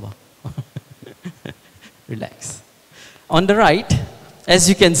 sabar. Relax. on the right, as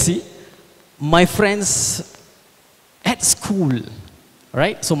you can see, my friends at school,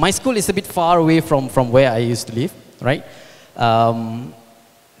 right? So my school is a bit far away from where I used to live, right?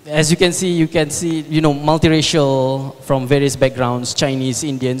 As you can see, you know, multiracial from various backgrounds, Chinese,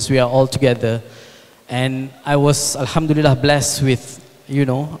 Indians, we are all together. And I was, alhamdulillah, blessed with, you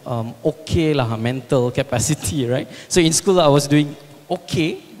know, okay lah, mental capacity, right? So in school I was doing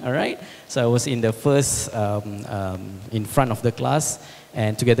okay, all right? So I was in the first, in front of the class,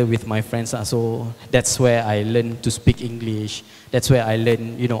 and together with my friends. So that's where I learned to speak English. That's where I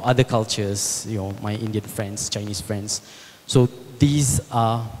learned, you know, other cultures, you know, my Indian friends, Chinese friends. So these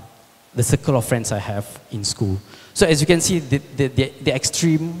are the circle of friends I have in school. So as you can see, the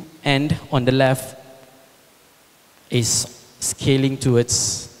extreme end on the left is scaling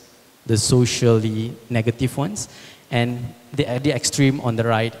towards the socially negative ones, and the extreme on the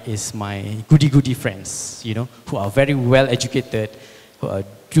right is my goody-goody friends, you know, who are very well educated, who are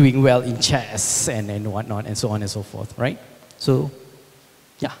doing well in chess and whatnot, and so on and so forth, right? So,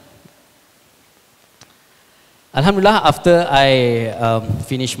 yeah. Alhamdulillah, after I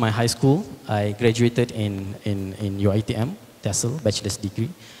finished my high school, I graduated in UiTM, TESOL, bachelor's degree.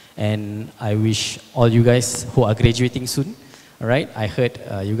 And I wish all you guys who are graduating soon, all right? I heard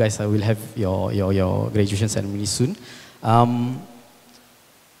you guys will have your graduation ceremony soon.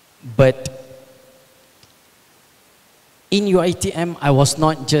 But in UiTM, I was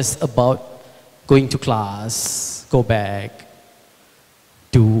not just about going to class, go back,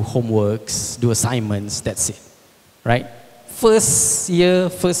 do homeworks, do assignments, that's it, right? First year,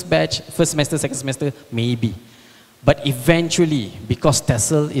 first batch, first semester, second semester, maybe. But eventually, because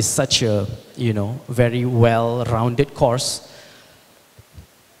TESOL is such a, you know, very well-rounded course,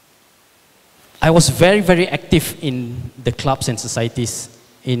 I was very, very active in the clubs and societies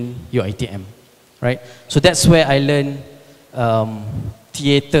in UiTM, right? So that's where I learned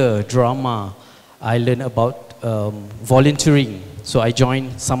theater, drama. I learned about volunteering. So I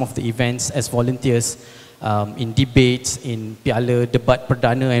joined some of the events as volunteers in debates, in Piala, Debat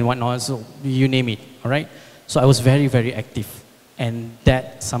Perdana and whatnot, so you name it, all right? So I was very, very active, and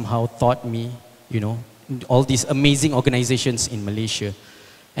that somehow taught me, you know, all these amazing organizations in Malaysia.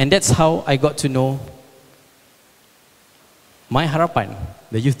 And that's how I got to know My Harapan,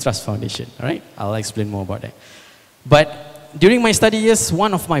 the Youth Trust Foundation, all right? I'll explain more about that. But during my study years,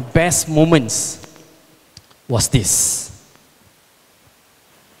 one of my best moments was this.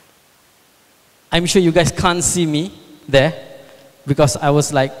 I'm sure you guys can't see me there because I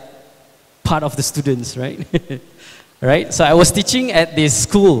was like part of the students, right? Right? So I was teaching at this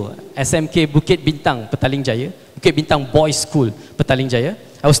school, SMK Bukit Bintang, Petaling Jaya, Bukit Bintang Boys School, Petaling Jaya.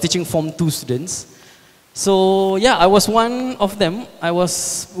 I was teaching Form 2 students. So yeah, I was one of them. I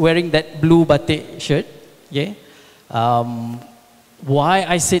was wearing that blue batik shirt. Yeah. Why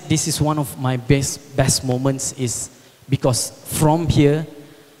I said this is one of my best moments is because from here,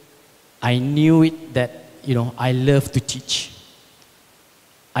 I knew it that, you know, I love to teach.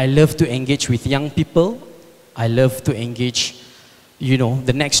 I love to engage with young people. I love to engage, you know,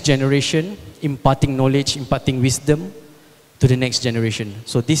 the next generation, imparting knowledge, imparting wisdom to the next generation.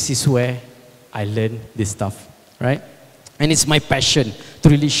 So this is where I learned this stuff, right? And it's my passion to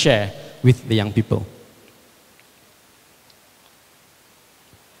really share with the young people.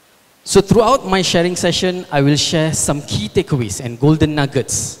 So throughout my sharing session, I will share some key takeaways and golden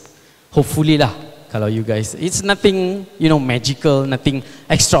nuggets. Hopefully lah, kalau you guys, it's nothing, you know, magical, nothing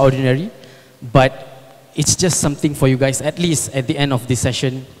extraordinary, but it's just something for you guys, at least at the end of this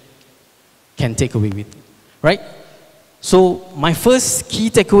session, can take away with, right? So my first key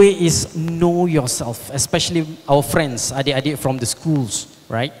takeaway is know yourself, especially our friends, adik-adik from the schools,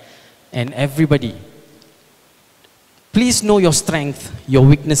 right? And everybody. Please know your strength, your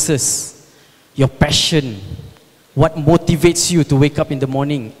weaknesses, your passion, what motivates you to wake up in the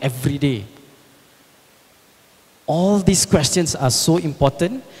morning every day. All these questions are so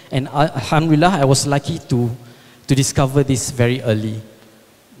important, and alhamdulillah, I was lucky to discover this very early.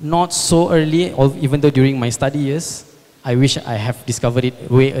 Not so early, or even though during my study years, I wish I have discovered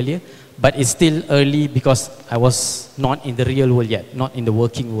it way earlier, but it's still early because I was not in the real world yet, not in the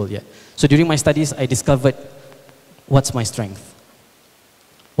working world yet. So during my studies, I discovered what's my strength,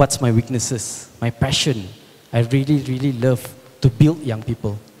 what's my weaknesses, my passion. I really, really love to build young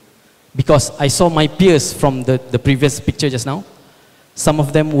people. Because I saw my peers from the previous picture just now, some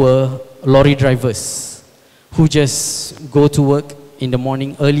of them were lorry drivers who just go to work in the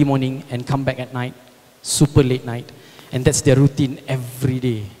morning, early morning, and come back at night, super late night. And that's their routine every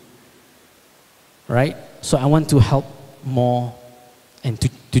day, right? So I want to help more and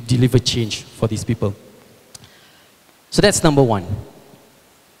to deliver change for these people. So that's number one.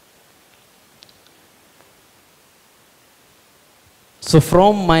 So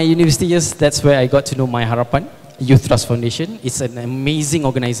from my university years, that's where I got to know My Harapan, Youth Trust Foundation. It's an amazing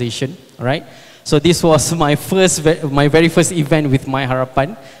organization, right? So this was my very first event with My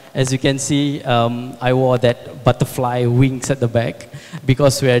Harapan. As you can see, I wore that butterfly wings at the back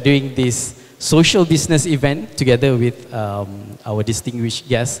because we are doing this social business event together with our distinguished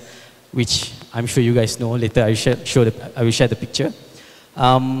guests, which I'm sure you guys know. Later I will share the picture.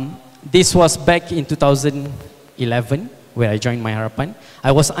 This was back in 2011 where I joined My Harapan.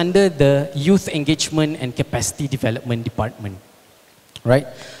 I was under the Youth Engagement and Capacity Development Department, right?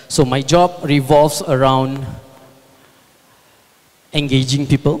 So my job revolves around engaging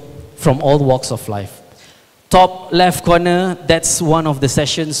people from all walks of life. Top left corner, that's one of the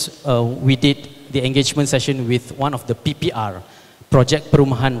sessions we did, the engagement session with one of the PPR, Project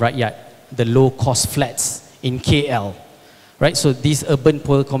Perumahan Rakyat, the low-cost flats in KL, right? So these urban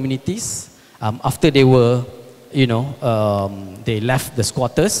poor communities, after they were, they left the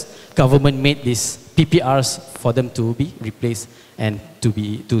squatters, government made these PPRs for them to be replaced and to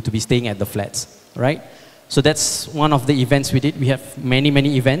be staying at the flats, right? So that's one of the events we did. We have many,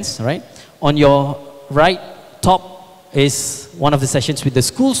 many events, right? On your right top is one of the sessions with the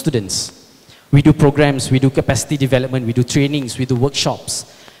school students. We do programs, we do capacity development, we do trainings, we do workshops,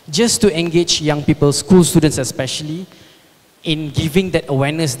 just to engage young people, school students especially, in giving that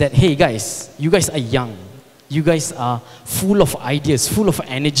awareness that, hey guys, you guys are young. You guys are full of ideas, full of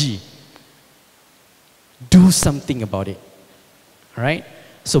energy. Do something about it, right?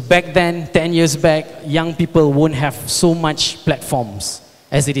 So back then, 10 years back, young people won't have so much platforms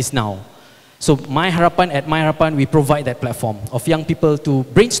as it is now. So at My Harapan, we provide that platform of young people to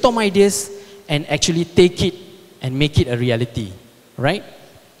brainstorm ideas and actually take it and make it a reality, right?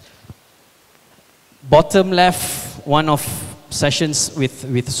 Bottom left, one of sessions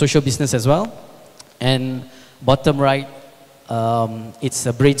with social business as well. And bottom right, it's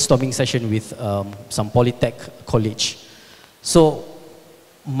a brainstorming session with some Polytech college. So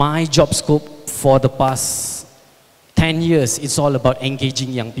my job scope for the past 10 years, it's all about engaging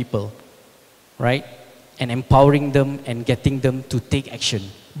young people, right? And empowering them and getting them to take action.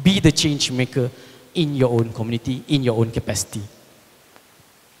 Be the change maker in your own community, in your own capacity.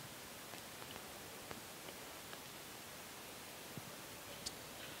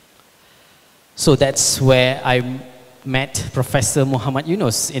 So that's where I met Professor Muhammad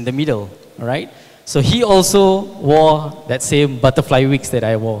Yunus in the middle, right? So he also wore that same butterfly wigs that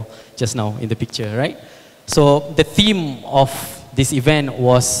I wore just now in the picture, right? So the theme of this event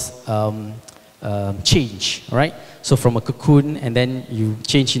was change, right? So from a cocoon and then you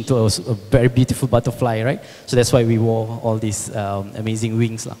change into a very beautiful butterfly, right? So that's why we wore all these amazing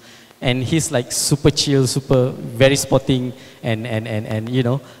wings. And he's like super chill, very sporting and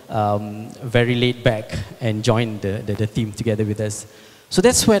very laid back and joined the team together with us. So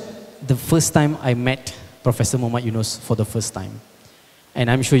that's where the first time I met Professor Muhammad Yunus for the first time.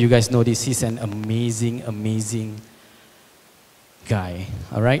 And I'm sure you guys know this, he's an amazing, amazing guy,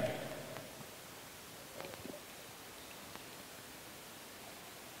 all right?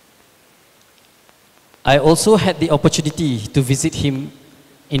 I also had the opportunity to visit him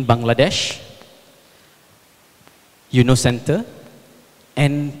in Bangladesh, Yunus Center,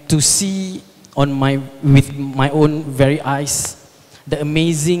 and to see with my own very eyes the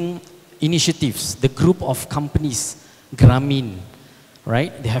amazing initiatives, the group of companies, Grameen,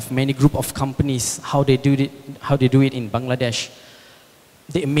 right? They have many group of companies, how they do it in Bangladesh.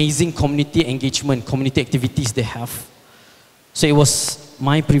 The amazing community engagement, community activities they have. So it was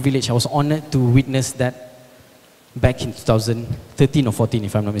my privilege, I was honored to witness that back in 2013 or 14,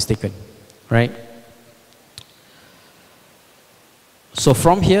 if I'm not mistaken, right? So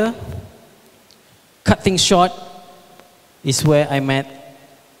from here, cut things short, is where I met,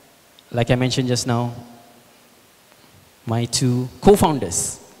 like I mentioned just now, my two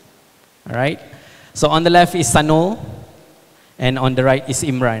co-founders, all right? So on the left is Sanol, and on the right is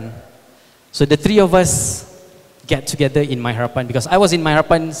Imran. So the three of us get together in My Harapan because I was in My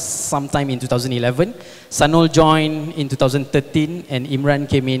Harapan sometime in 2011. Sanol joined in 2013 and Imran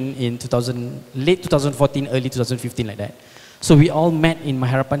came in late 2014, early 2015 like that. So we all met in My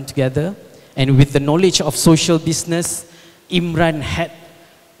Harapan together, and with the knowledge of social business, Imran had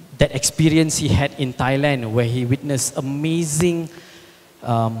that experience he had in Thailand where he witnessed amazing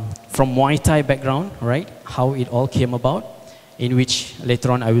from Muaythai background, right? How it all came about, in which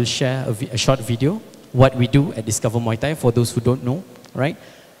later on I will share a short video, what we do at Discover Muaythai for those who don't know, right?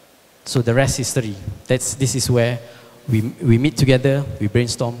 So the rest is history. This is where we meet together, we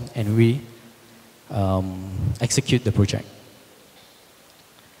brainstorm, and we execute the project.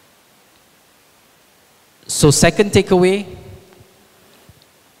 So second takeaway,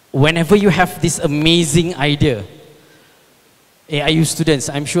 whenever you have this amazing idea, AIU students,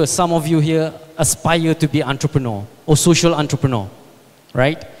 I'm sure some of you here aspire to be entrepreneur or social entrepreneur,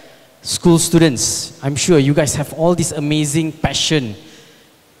 right? School students, I'm sure you guys have all this amazing passion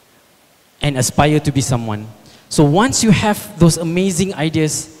and aspire to be someone. So once you have those amazing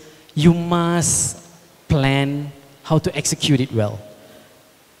ideas, you must plan how to execute it well.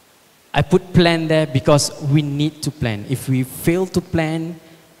 I put plan there because we need to plan. If we fail to plan,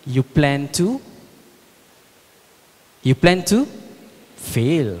 you plan to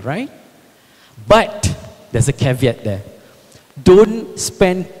fail, right? But there's a caveat there. Don't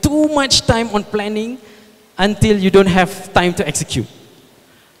spend too much time on planning until you don't have time to execute.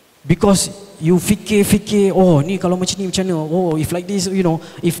 Because you fikir, oh ni kalau macam ni macam mana, oh if like this, you know,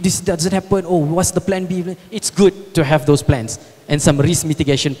 if this doesn't happen, oh what's the plan B? It's good to have those plans and some risk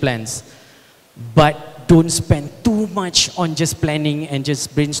mitigation plans. But don't spend too much on just planning and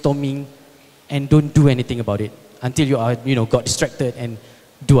just brainstorming and don't do anything about it until you are, you know, got distracted and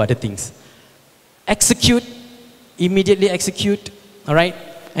do other things. Execute, immediately execute, all right?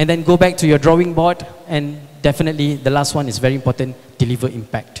 And then go back to your drawing board, and definitely the last one is very important, deliver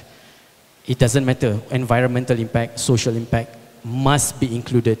impact. It doesn't matter, environmental impact, social impact must be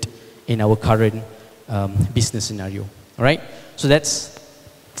included in our current business scenario, all right? So that's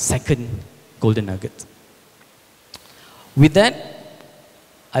second golden nugget. With that,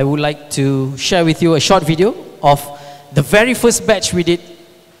 I would like to share with you a short video of the very first batch we did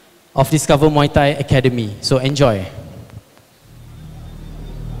of Discover Muay Thai Academy. So enjoy.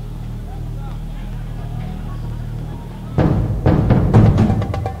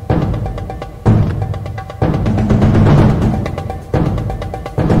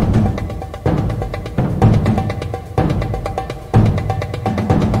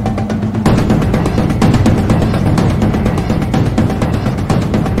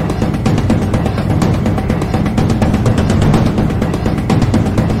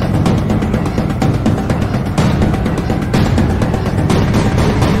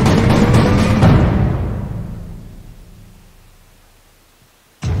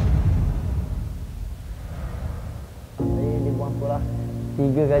 sekolah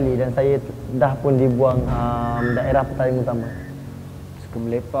 3 kali dan saya dah pun dibuang daerah pertandingan utama. Suka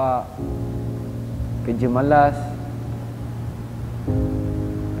melepak, kerja malas,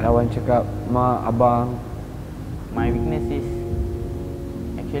 lawan cakap mak, abang. My weakness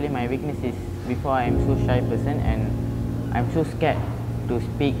is before I'm so shy person and I'm so scared to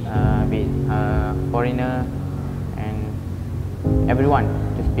speak with foreigner and everyone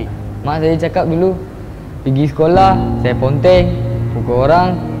to speak. Mak saya cakap dulu, pergi sekolah, saya ponteng, pukul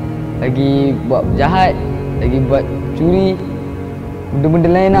orang, lagi buat jahat, lagi buat curi, benda-benda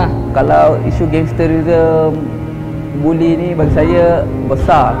lain lah. Kalau isu gangsterism, bully ni bagi saya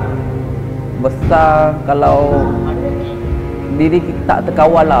besar. Besar kalau diri kita tak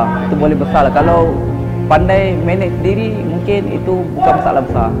terkawal lah, itu boleh besar lah. Kalau pandai manage diri, mungkin itu bukan masalah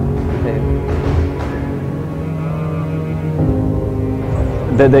besar.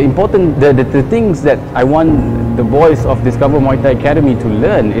 The things that I want the boys of Discover Muay Thai Academy to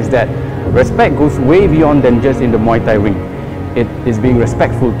learn is that respect goes way beyond than just in the Muay Thai ring. It is being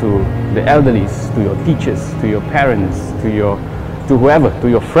respectful to the elderlies, to your teachers, to your parents, to whoever, to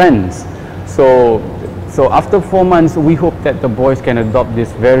your friends. So after 4 months, we hope that the boys can adopt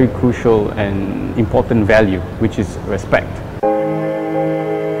this very crucial and important value, which is respect.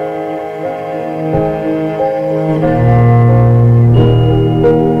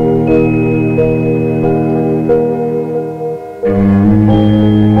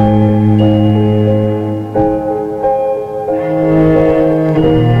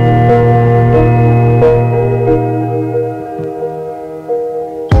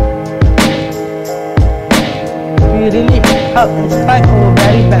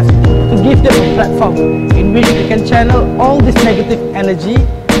 All this negative energy,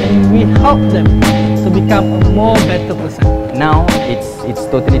 and we help them to become a more better person. Now it's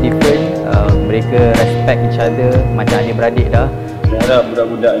totally different. Mereka respect each other macam adik-beradik dah. Saya harap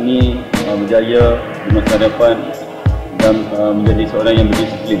budak-budak ni berjaya di masa depan dan menjadi seorang yang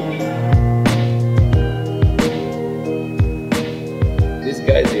berdisiplin. These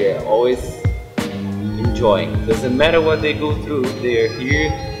guys here are always enjoying. Doesn't matter what they go through, they are here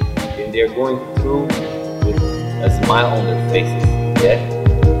and they are going through with a smile on their faces, yeah?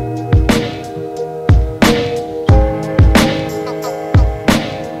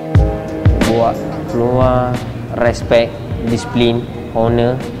 Buat keluar, respect, disiplin,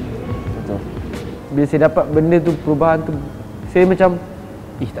 honor. Betul. bila saya dapat benda tu, perubahan tu, saya macam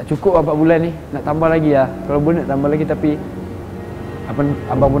tak cukup 4 bulan ni, nak tambah lagi lah. Kalau boleh nak tambah lagi, tapi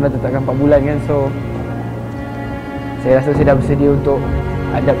abang pun dah tetapkan 4 bulan kan. So saya rasa saya dah bersedia untuk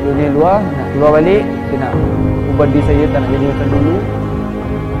hadap dunia luar, nak keluar balik, saya nak ubah diri saya, tak nak jadi macam dulu.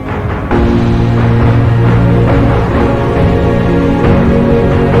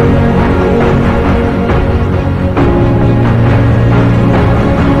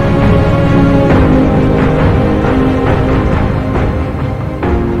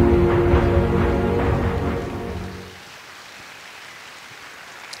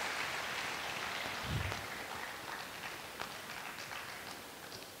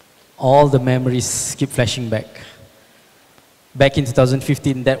 All the memories keep flashing back. Back in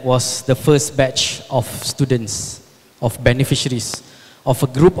 2015, that was the first batch of students, of beneficiaries, of a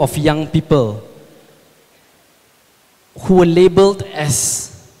group of young people who were labelled as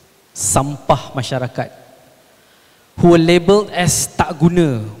sampah masyarakat, who were labelled as tak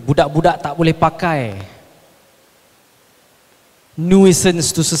guna, budak-budak tak boleh pakai,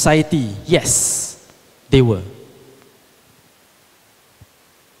 nuisance to society. Yes, they were.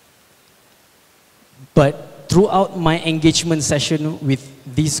 But throughout my engagement session with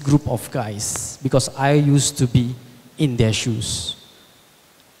this group of guys, because I used to be in their shoes,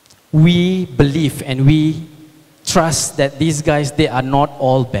 we believe and we trust that these guys, they are not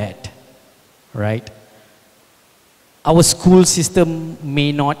all bad, right? Our school system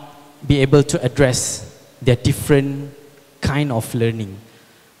may not be able to address their different kind of learning.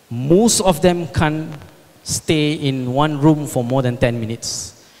 Most of them can't stay in one room for more than 10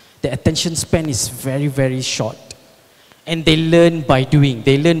 minutes. The attention span is very, very short. And they learn by doing,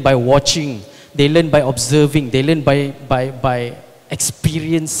 they learn by watching, they learn by observing, they learn by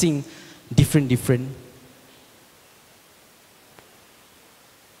experiencing different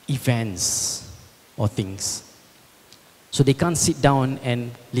events or things. So they can't sit down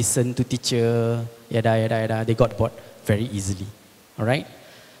and listen to teacher, yada. They got bored very easily, all right?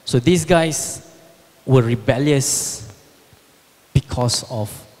 So these guys were rebellious because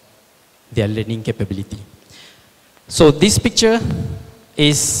of their learning capability. So this picture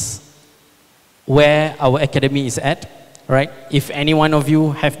is where our academy is at, right? If any one of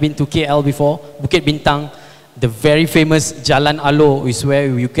you have been to KL before, Bukit Bintang, the very famous Jalan Alo is where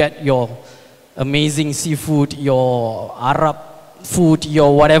you get your amazing seafood, your Arab food,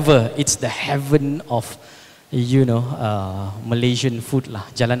 your whatever. It's the heaven of, you know, Malaysian food lah.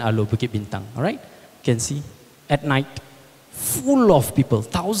 Jalan Alo, Bukit Bintang, all right? You can see at night, full of people,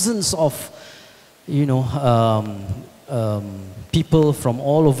 thousands of, you know, people from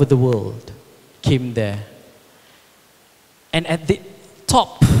all over the world came there. And at the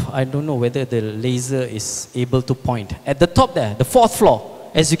top, I don't know whether the laser is able to point. At the top there, the 4th floor,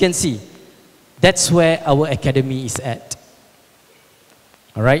 as you can see, that's where our academy is at.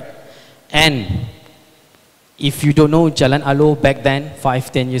 All right? And if you don't know Jalan Alo back then,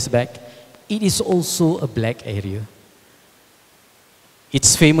 5-10 years back, it is also a black area.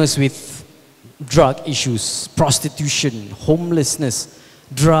 It's famous with drug issues, prostitution, homelessness,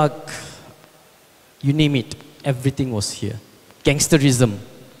 drug, you name it, everything was here. Gangsterism.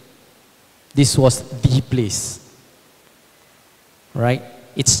 This was the place, right?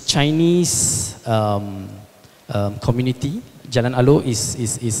 It's Chinese community. Jalan Alo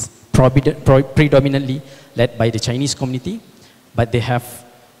is predominantly led by the Chinese community, but they have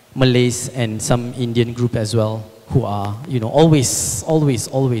Malays and some Indian group as well, who are, you know, always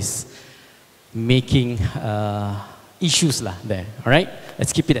making issues lah there, all right?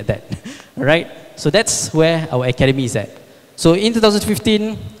 Let's keep it at that, all right? So that's where our academy is at. So in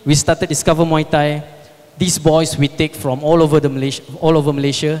 2015, we started Discover Muay Thai. These boys we take from all over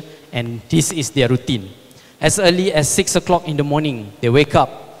Malaysia, and this is their routine. As early as 6 o'clock in the morning, they wake up.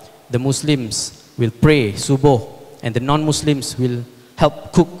 The Muslims will pray, subuh, and the non-Muslims will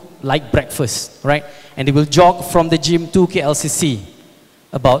help cook like breakfast, right? And they will jog from the gym to KLCC,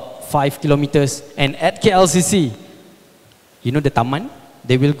 about 5 kilometers. And at KLCC, you know the Taman?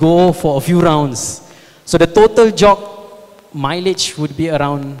 They will go for a few rounds. So the total jog mileage would be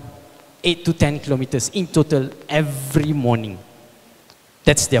around 8 to 10 kilometers in total every morning.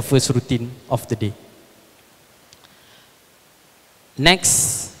 That's their first routine of the day.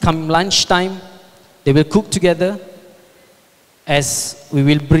 Next, come lunchtime, they will cook together. As we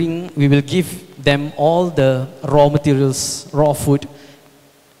will give them all the raw materials, raw food.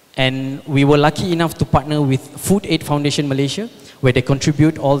 And we were lucky enough to partner with Food Aid Foundation Malaysia, where they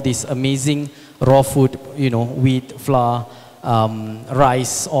contribute all this amazing raw food, you know, wheat, flour,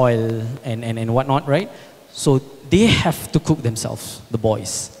 rice, oil, and whatnot, right? So they have to cook themselves, the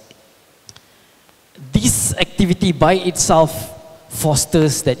boys. this activity by itself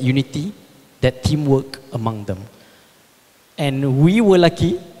fosters that unity, that teamwork among them. And we were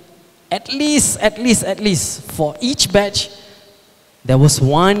lucky, at least for each batch, there was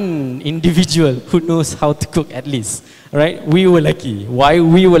one individual who knows how to cook at least, right? We were lucky. Why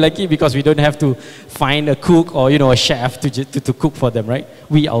we were lucky? Because we don't have to find a cook or, you know, a chef to cook for them, right?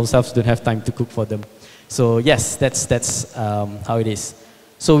 We ourselves don't have time to cook for them. So yes, that's how it is.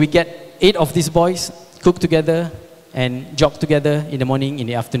 So we get 8 of these boys, cook together and jog together in the morning, in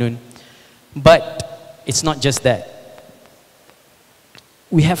the afternoon. But it's not just that.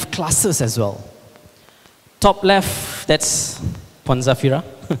 We have classes as well. Top left, that's Puan Zafira,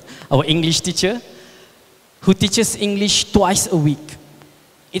 our English teacher, who teaches English twice a week.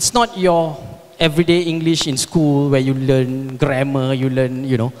 It's not your everyday English in school where you learn grammar, you learn,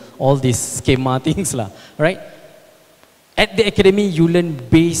 you know, all these schema things lah, right? At the academy, you learn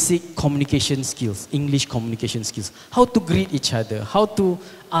basic communication skills, English communication skills. How to greet each other, how to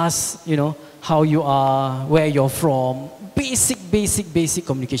ask, you know, how you are, where you're from. Basic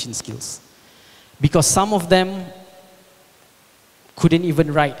communication skills. Because some of them couldn't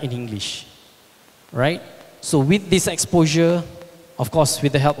even write in English, right? So with this exposure, of course,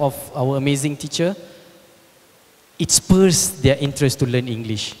 with the help of our amazing teacher, it spurs their interest to learn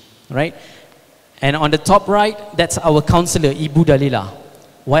English, right? And on the top right, that's our counselor, Ibu Dalila.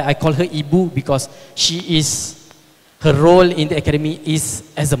 Why I call her Ibu? Because her role in the academy is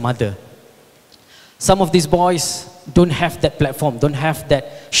as a mother. Some of these boys don't have that platform, don't have that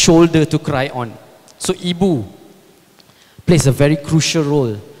shoulder to cry on. So Ibu plays a very crucial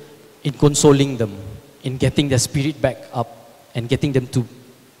role in consoling them, in getting their spirit back up and getting them to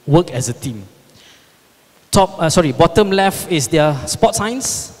work as a team. Bottom left is their sport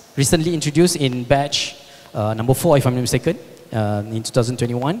science, recently introduced in batch number 4, if I'm not mistaken, in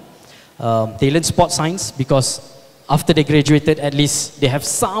 2021. They learn sport science because after they graduated, at least they have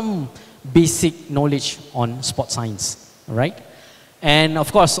some basic knowledge on sport science, right? And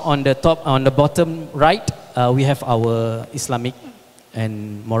of course, on the bottom right, we have our Islamic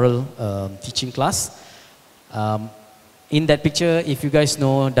and moral teaching class. In that picture, if you guys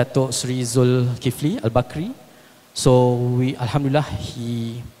know Dato' Sri Zul Kifli Albukhary, so Alhamdulillah,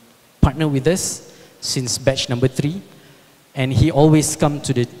 he partnered with us since batch number 3, and he always come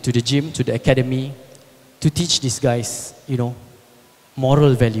to the gym, to the academy, to teach these guys, you know,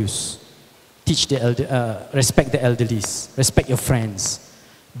 moral values. Teach respect the elderlies, respect your friends,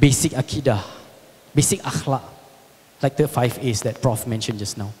 basic akidah, basic akhlaq, like the 5 A's that Prof mentioned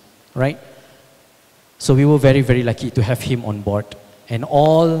just now, right? So we were very, very lucky to have him on board. And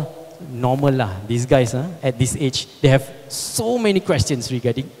all normal lah, these guys at this age, they have so many questions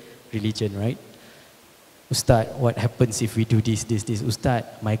regarding religion, right? Ustad, what happens if we do this? Ustad,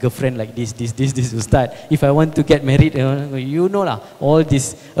 my girlfriend like this. Ustad, if I want to get married, you know lah, all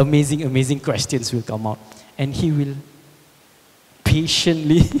these amazing questions will come out. And he will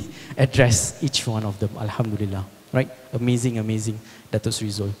patiently address each one of them, Alhamdulillah, right? Amazing, Dato' Sri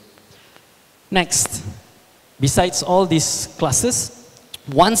Zul. Next, besides all these classes,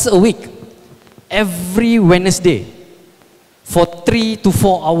 once a week, every Wednesday, for 3 to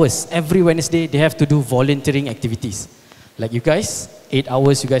 4 hours, every Wednesday, they have to do volunteering activities. Like you guys, 8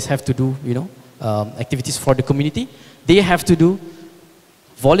 hours you guys have to do, you know, activities for the community. They have to do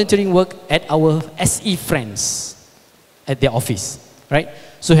volunteering work at our SE friends at their office, right?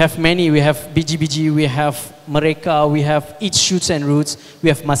 So we have many, we have BGBG, we have Mereka, we have Eat Shoots and Roots, we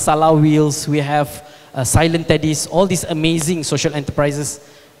have Masala Wheels, we have Silent Teddies, all these amazing social enterprises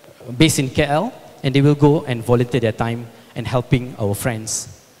based in KL, and they will go and volunteer their time and helping our friends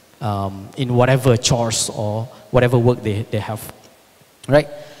in whatever chores or whatever work they have, right?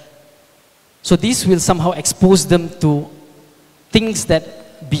 So this will somehow expose them to things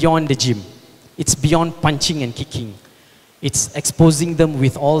that beyond the gym. It's beyond punching and kicking. It's exposing them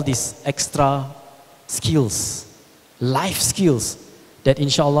with all these extra skills, life skills, that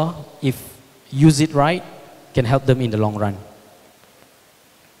inshallah, if use it right, can help them in the long run.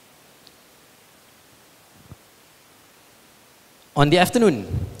 On the afternoon,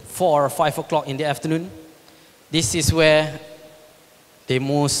 4 or 5 o'clock in the afternoon, this is where the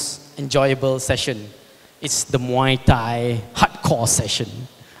most enjoyable session. It's the Muay Thai hardcore session,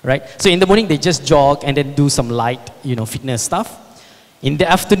 right? So in the morning, they just jog and then do some light, you know, fitness stuff. In the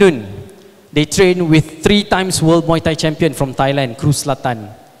afternoon, they train with 3 times world Muay Thai champion from Thailand, Cruz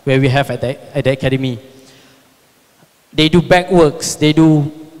Selatan, where we have at the academy. They do back works, they do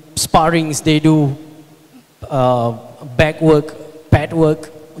sparrings, they do back work, pad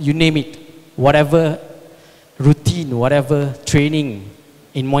work, you name it. Whatever routine, whatever training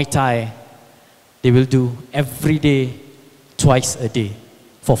in Muay Thai, They will do every day, twice a day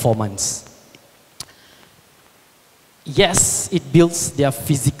for 4 months. Yes, it builds their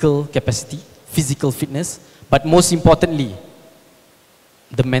physical capacity, physical fitness, but most importantly,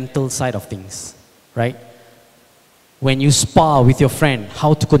 the mental side of things, right? When you spar with your friend,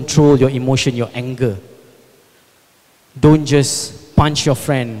 how to control your emotion, your anger. Don't just punch your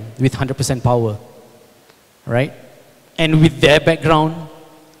friend with 100% power, right? And with their background,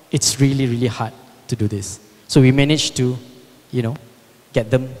 it's really, really hard to do this. So we managed to, you know,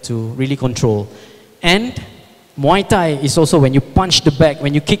 get them to really control. And Muay Thai is also when you punch the bag,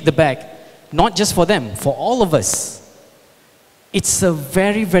 when you kick the bag, not just for them, for all of us. It's a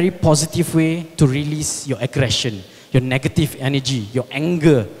very, very positive way to release your aggression, your negative energy, your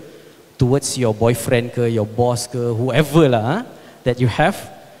anger towards your boyfriend, your boss, whoever lah, that you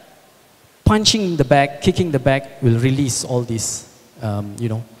have. Punching the bag, kicking the bag will release all this,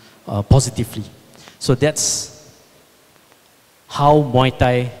 positively. So that's how Muay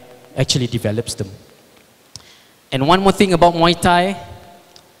Thai actually develops them. And one more thing about Muay Thai,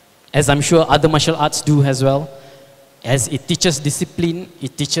 as I'm sure other martial arts do as well, as it teaches discipline,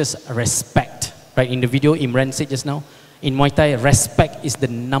 it teaches respect. Right, in the video Imran said just now, in Muay Thai, respect is the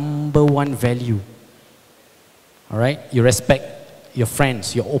 #1 value. All right, you respect your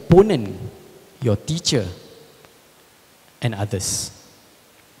friends, your opponent, your teacher, and others.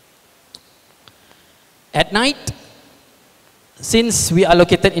 At night, since we are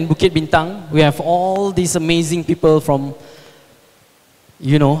located in Bukit Bintang, we have all these amazing people from,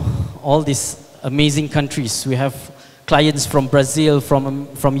 all these amazing countries. We have clients from Brazil,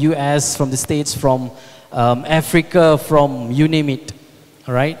 from US, from the States, from Africa, from you name it,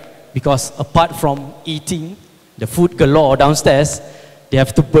 all right? Because apart from eating the food galore downstairs, they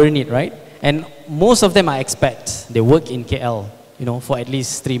have to burn it, right? And most of them are expats. They work in KL, for at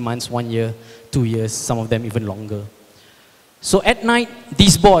least 3 months, 1 year, 2 years, some of them even longer. So at night,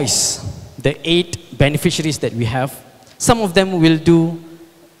 these boys, the 8 beneficiaries that we have, some of them will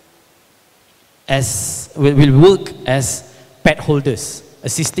work as pet holders,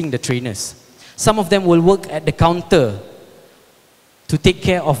 assisting the trainers. Some of them will work at the counter to take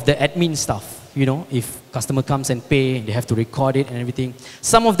care of the admin stuff. If customer comes and pay, they have to record it and everything.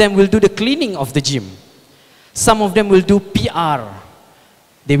 Some of them will do the cleaning of the gym. Some of them will do PR.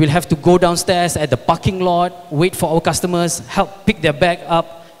 They will have to go downstairs at the parking lot, wait for our customers, help pick their bag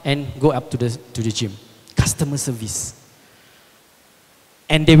up and go up to the gym. Customer service.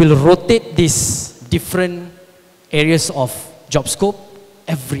 And they will rotate these different areas of job scope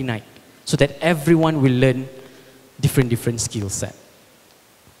every night so that everyone will learn different skill set.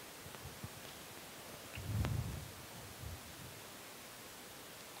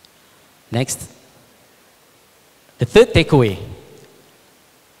 Next, the third takeaway.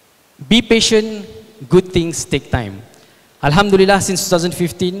 Be patient, good things take time. Alhamdulillah, since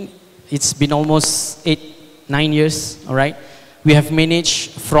 2015, it's been almost 8-9 years, all right? We have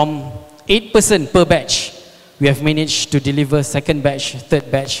managed from 8 person per batch, we have managed to deliver second batch,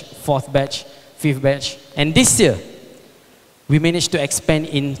 third batch, fourth batch, fifth batch. And this year, we managed to expand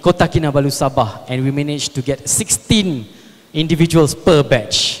in Kota Kinabalu, Sabah, and we managed to get 16 individuals per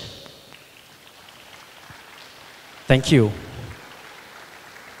batch. Thank you.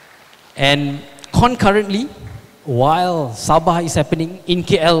 And concurrently, while Sabah is happening, in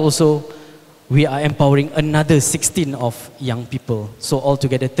KL also, we are empowering another 16 of young people. So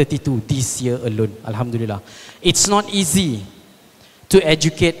altogether 32 this year alone, alhamdulillah. It's not easy to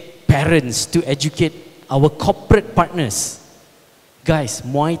educate parents, to educate our corporate partners. Guys,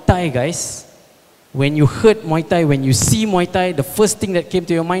 Muay Thai, guys, when you heard Muay Thai, when you see Muay Thai, the first thing that came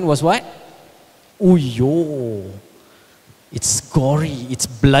to your mind was what? Uyo. It's gory, it's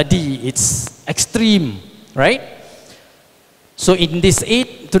bloody, it's extreme, right? So in these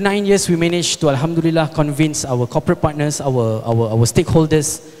 8 to 9 years, we managed to, alhamdulillah, convince our corporate partners, our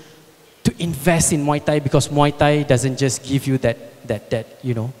stakeholders to invest in Muay Thai, because Muay Thai doesn't just give you that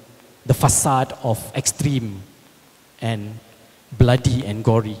the facade of extreme and bloody and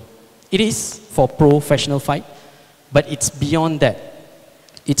gory. It is for professional fight, but it's beyond that.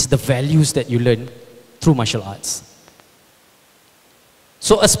 It's the values that you learn through martial arts.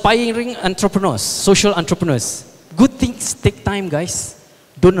 So aspiring entrepreneurs, social entrepreneurs, good things take time, guys.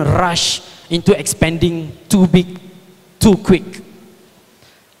 Don't rush into expanding too big, too quick.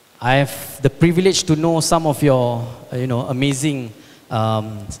 I have the privilege to know some of your, amazing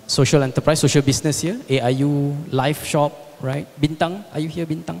social enterprise, social business here. AIU, Life Shop, right? Bintang, are you here,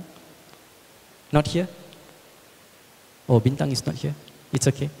 Bintang? Not here? Oh, Bintang is not here. It's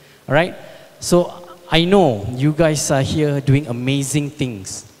okay. All right. So I know you guys are here doing amazing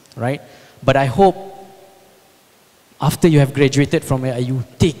things, right? But I hope after you have graduated from AIU,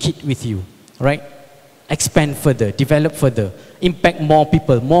 take it with you, right? Expand further, develop further, impact more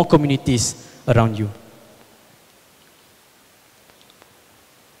people, more communities around you.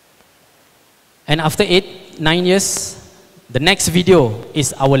 And after 9 years, the next video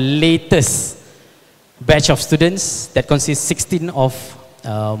is our latest batch of students that consists 16 of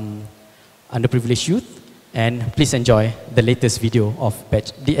underprivileged youth. And please enjoy the latest video of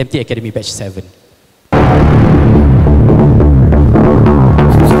D.M.MT Academy Batch 7.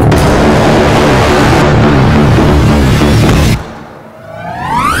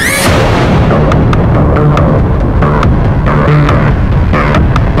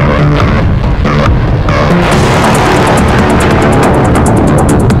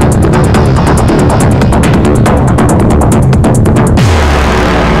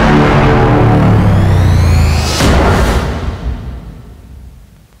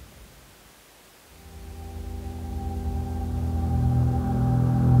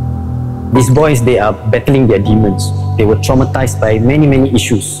 These boys, they are battling their demons. They were traumatized by many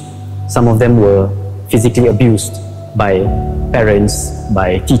issues. Some of them were physically abused by parents,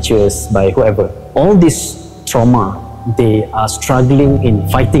 by teachers, by whoever. All this trauma, they are struggling in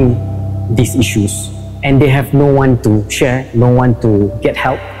fighting these issues. And they have no one to share, no one to get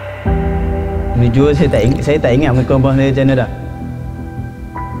help. Jujur saya tak ingat muka abah saya macam mana dah.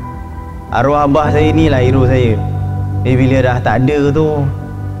 Arwah abah saya ni lah hero saya. Bila dah tak ada tu,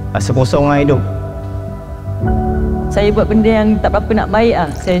 rasa kosong lah hidup. Saya buat benda yang tak berapa nak baik lah.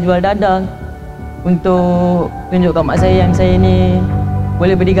 Saya jual dadang untuk tunjukkan mak saya yang saya ni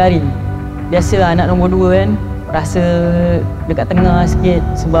boleh berdikari. Biasa anak nombor 2 kan, rasa dekat tengah sikit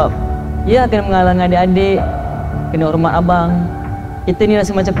sebab ya kena menghalang adik-adik, kena hormat abang. Kita ni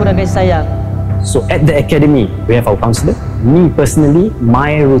rasa macam kurang kasih sayang. So at the academy, we have our counselor. Me personally,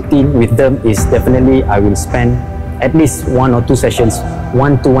 my routine with them is definitely I will spend at least 1 or 2 sessions,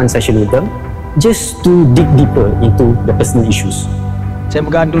 1-to-1 session with them, just to dig deeper into the personal issues. Saya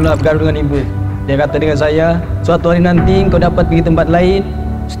bergaduh dengan ibu. Dia kata dengan saya, suatu hari nanti kau dapat pergi tempat lain,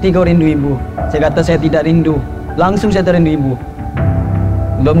 mesti kau rindu ibu. Saya kata saya tidak rindu. Langsung saya terindu ibu.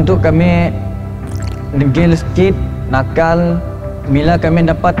 Belum tu kami degil sikit, nakal. Bila kami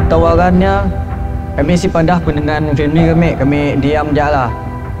dapat tawarannya, kami si padah pun dengan family kami diam je lah.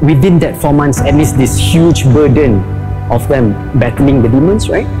 Within that 4 months, at least this huge burden of them battling the demons,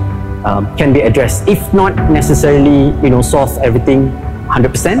 right, can be addressed. If not necessarily, solve everything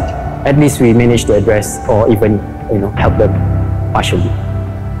 100%, at least we manage to address or even, help them partially.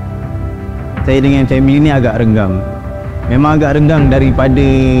 Saya dengan family ni agak renggang. Memang agak renggang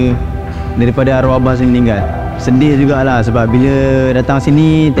daripada arwah abah saya meninggal. Sedih jugalah sebab bila datang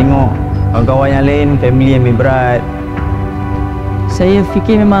sini tengok kawan-kawan yang lain, family yang lebih berat. Saya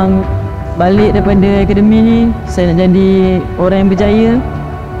fikir memang balik daripada akademi ni, saya nak jadi orang yang berjaya,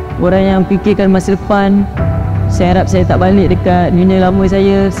 orang yang fikirkan masa depan. Saya harap saya tak balik dekat dunia lama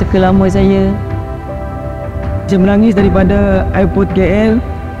saya, circle lama saya. Saya menangis daripada airport KL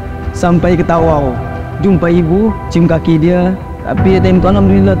sampai ke Tawau. Jumpa ibu, cium kaki dia. Tapi time tu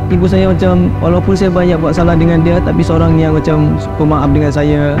alhamdulillah ibu saya macam, walaupun saya banyak buat salah dengan dia, tapi seorang yang macam pemaaf dengan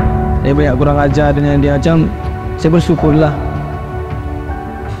saya. Saya banyak kurang ajar dengan dia, macam saya bersyukurlah.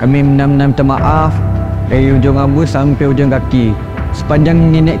 Kami minta maaf dari ujung rambut sampai ujung kaki. Sepanjang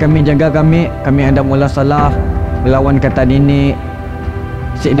nenek kami jaga kami ada mula salah, melawan kata nenek.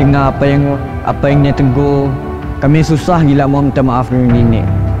 Saya dengar apa yang dia tegur. Kami susah gila mau minta maaf dengan nenek.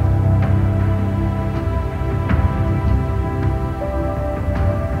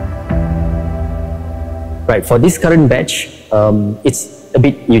 Right, for this current batch, it's a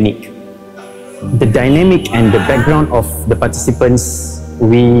bit unique. The dynamic and the background of the participants,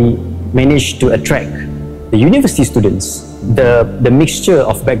 we managed to attract the university students. The mixture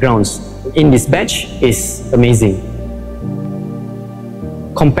of backgrounds in this batch is amazing.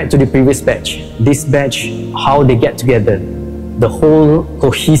 Compared to the previous batch, this batch, how they get together, the whole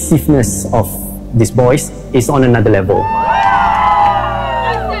cohesiveness of these boys is on another level.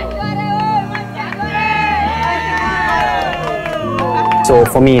 So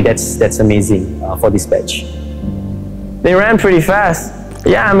for me, that's amazing for this batch. They ran pretty fast.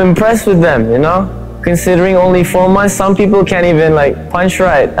 Yeah, I'm impressed with them, Considering only 4 months, some people can't even punch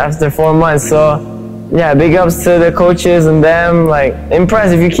right after 4 months. So yeah, big ups to the coaches and them.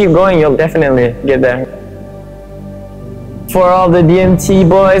 Impressed. If you keep going, you'll definitely get there. For all the D.M.MT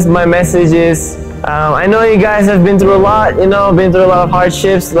boys, my message is, I know you guys have been through a lot, been through a lot of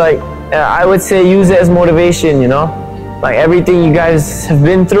hardships. I would say use it as motivation, everything you guys have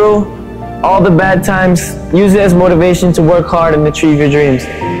been through, all the bad times, use it as motivation to work hard and achieve your dreams.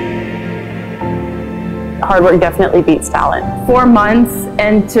 hard work definitely beats talent. 4 months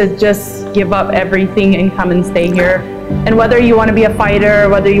and to just give up everything and come and stay here. And whether you want to be a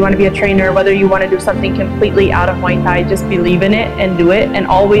fighter, whether you want to be a trainer, whether you want to do something completely out of Muay Thai, just believe in it and do it, and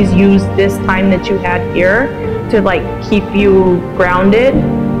always use this time that you had here to like keep you grounded.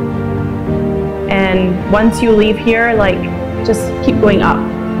 And once you leave here, like just keep going up.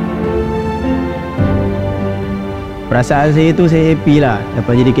 Perasaan saya tu saya happy lah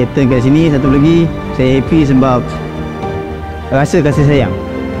dapat jadi captain kat sini. Satu lagi saya happy sebab rasa kasih sayang.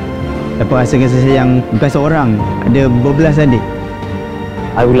 Dapat rasa kasih sayang bukan seorang, ada berbelas adik.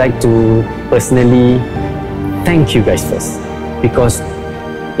 I would like to personally thank you guys first, because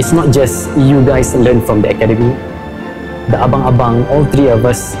it's not just you guys learn from the academy. The abang-abang, all three of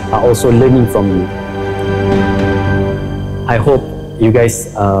us are also learning from you. I hope you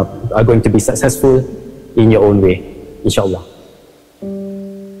guys are going to be successful in your own way, inshallah.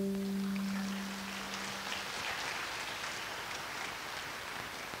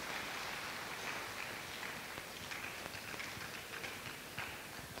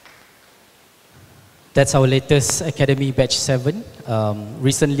 That's our latest Academy Batch 7,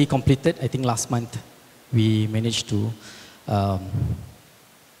 recently completed. I think last month we managed to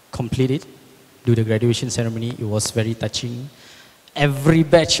complete it, do the graduation ceremony. It was very touching. Every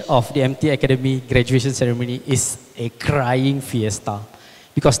batch of the MT Academy graduation ceremony is a crying fiesta,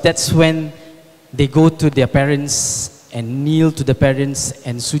 because that's when they go to their parents and kneel to the parents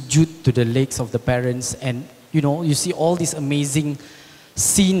and sujud to the legs of the parents, and you know, you see all these amazing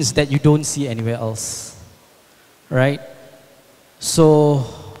scenes that you don't see anywhere else, right? So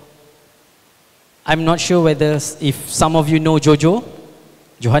I'm not sure whether if some of you know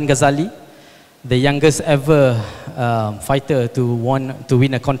Johan Ghazali, the youngest ever fighter to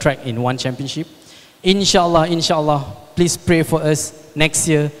win a contract in one championship. Inshallah, please pray for us. Next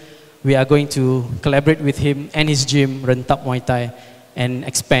year we are going to collaborate with him and his gym, Rentap Muay Thai, and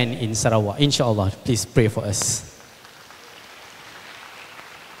expand in Sarawak. Inshallah, please pray for us.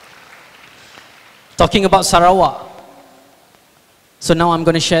 Talking about Sarawak, so now I'm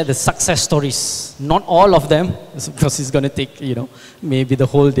going to share the success stories. Not all of them, because it's going to take, you know, maybe the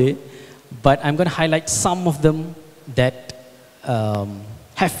whole day. But I'm going to highlight some of them that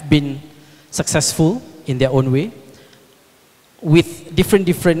have been successful in their own way, with different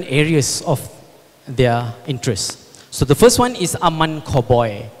areas of their interests. So the first one is Aman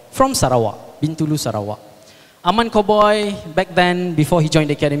Cowboy from Sarawak, Bintulu, Sarawak. Aman Cowboy, back then, before he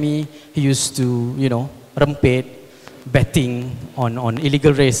joined the academy, he used to, you know, rempet, betting on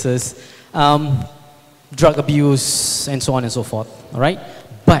illegal races, drug abuse, and so on and so forth, all right?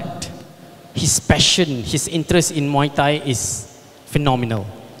 But his passion, his interest in Muay Thai is phenomenal,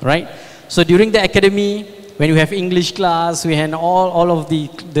 right? So during the academy, when we have English class, we had all of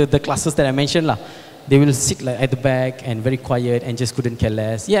the classes that I mentioned, they will sit like at the back and very quiet and just couldn't care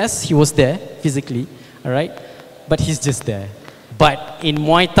less. Yes, he was there physically, all right? But he's just there. But in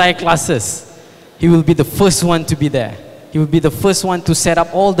Muay Thai classes, he will be the first one to be there. He will be the first one to set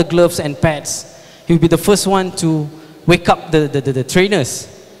up all the gloves and pads. He will be the first one to wake up the trainers,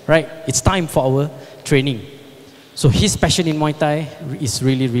 right? It's time for our training. So his passion in Muay Thai is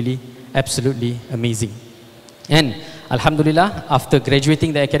really, absolutely amazing. And Alhamdulillah, after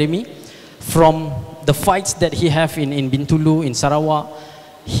graduating the academy, from the fights that he have in Bintulu, in Sarawak,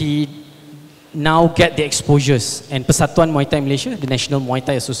 he now get the exposures, and Persatuan Muay Thai Malaysia, the National Muay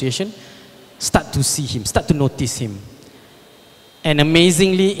Thai Association, start to see him, start to notice him. And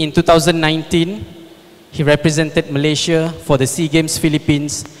amazingly, in 2019, he represented Malaysia for the SEA Games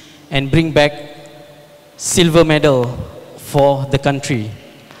Philippines and bring back silver medal for the country.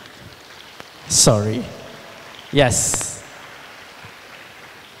 Sorry. Yes.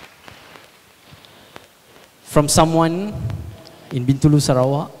 From someone in Bintulu,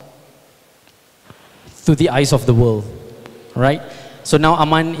 Sarawak, to the eyes of the world, right? So now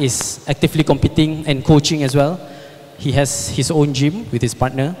Aman is actively competing and coaching as well. He has his own gym with his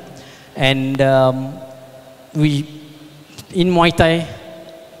partner, and in Muay Thai,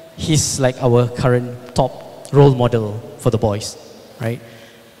 he's like our current top role model for the boys, right?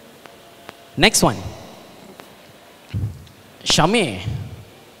 Next one, Shameh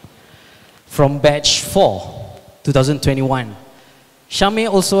from batch 4, 2021. Shameh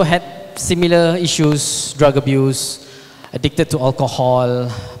also had similar issues, drug abuse, addicted to alcohol,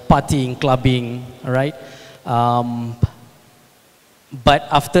 partying, clubbing, all right? But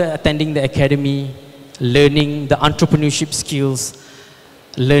after attending the academy, learning the entrepreneurship skills,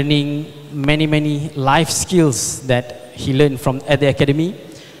 learning many life skills that he learned at the academy,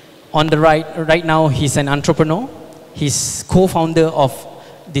 on the right now he's an entrepreneur. He's co-founder of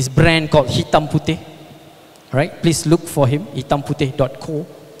this brand called Hitam Putih, right? Please look for him, hitamputih.co,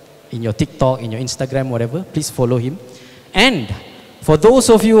 in your TikTok, in your Instagram, whatever. Please follow him. And for those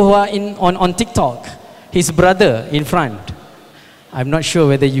of you who are on TikTok, his brother in front, I'm not sure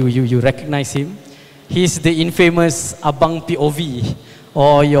whether you recognize him. He's the infamous Abang POV,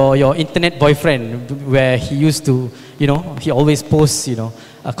 or your internet boyfriend, where he used to, he always posts,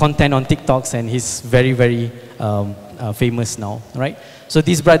 content on TikToks, and he's very, very famous now, right? So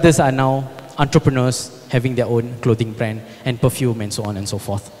these brothers are now entrepreneurs, having their own clothing brand and perfume and so on and so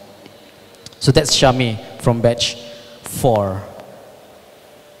forth. So that's Shami from batch 4.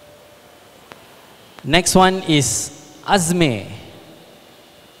 Next one is Azmi.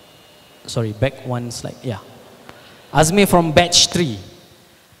 Sorry, back one slide. Yeah. Azmi from batch 3.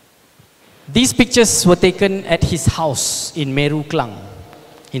 These pictures were taken at his house in Meru Klang,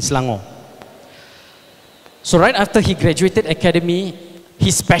 in Selangor. So right after he graduated academy,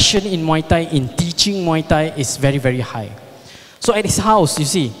 his passion in Muay Thai, in teaching Muay Thai, is very, very high. So at his house, you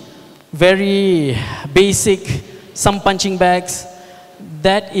see, very basic, some punching bags.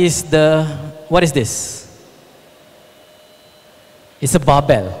 That is the, what is this? It's a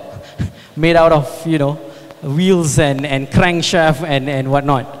barbell made out of, wheels and crankshaft and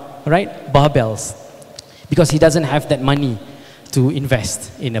whatnot, right? Barbells. Because he doesn't have that money to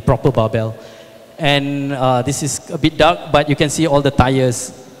invest in a proper barbell. And this is a bit dark, but you can see all the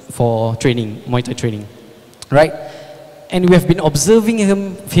tires for training, Muay Thai training, right? And we have been observing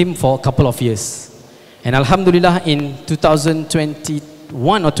him for a couple of years. And Alhamdulillah, in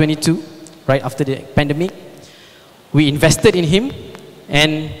 2021 or 22, right after the pandemic, we invested in him,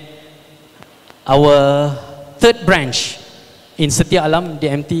 and our third branch in Setia Alam,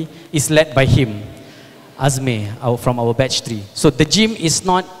 D.M.MT, is led by him, Azmi, from our batch 3. So the gym is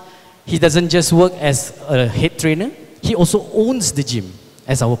not, he doesn't just work as a head trainer, he also owns the gym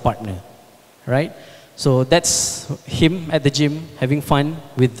as our partner, right? So that's him at the gym, having fun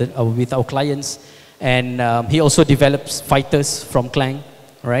with our clients. And he also develops fighters from Klang,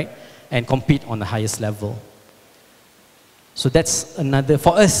 right? And compete on the highest level. So that's another,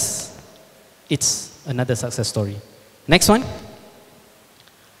 for us, it's another success story. Next one.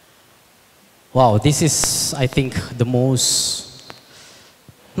 Wow, this is, I think, the most,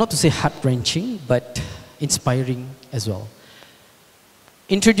 not to say heart-wrenching, but inspiring as well.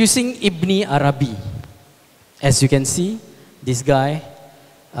 Introducing Ibni Arabi. As you can see, this guy,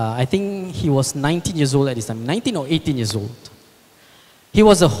 I think he was 19 years old at this time, 19 or 18 years old. He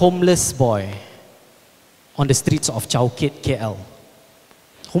was a homeless boy on the streets of Chowkit, KL.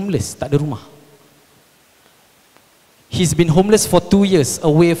 Homeless, tak ada rumah. He's been homeless for 2 years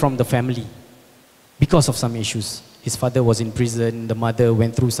away from the family because of some issues. His father was in prison, the mother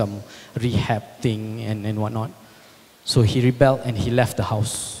went through some rehab thing and whatnot. So he rebelled and he left the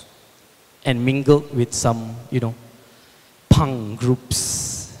house and mingled with some, punk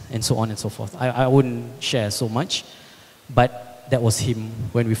groups and so on and so forth. I wouldn't share so much, but that was him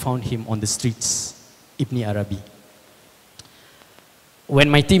when we found him on the streets, Ibni Arabi. When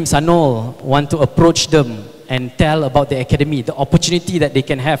my team Sanol want to approach them and tell about the academy, the opportunity that they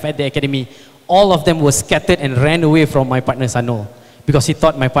can have at the academy, all of them were scattered and ran away from my partner Sanol because he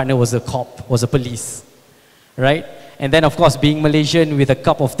thought my partner was a cop, was a police, right? And then, of course, being Malaysian with a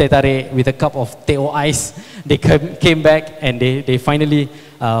cup of teh tarik, with a cup of teh ice, they came back and they finally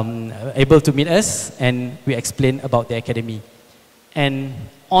able to meet us, and we explained about the academy. And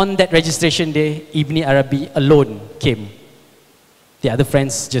on that registration day, Ibni Arabi alone came. The other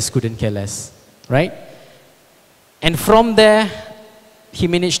friends just couldn't care less, right? And from there, he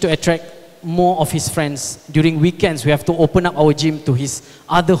managed to attract more of his friends. During weekends, we have to open up our gym to his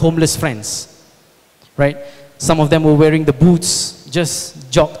other homeless friends, right? Some of them were wearing the boots,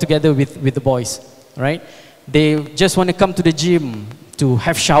 just jog together with the boys, right? They just want to come to the gym to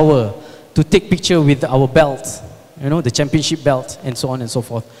have shower, to take picture with our belt, the championship belt, and so on and so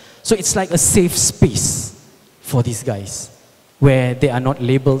forth. So it's like a safe space for these guys, where they are not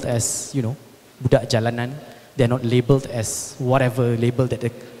labeled as, budak jalanan. They are not labeled as whatever label that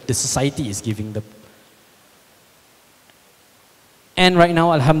the society is giving them. And right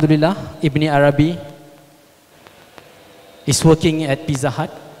now, Alhamdulillah, Ibni Arabi is working at Pizza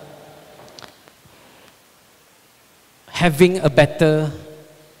Hut, having a better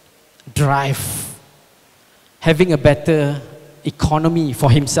drive, having a better economy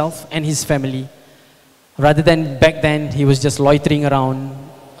for himself and his family, rather than back then he was just loitering around,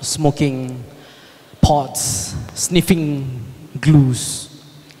 smoking pots, sniffing glues,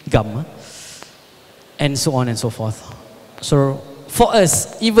 gum, and so on and so forth. So for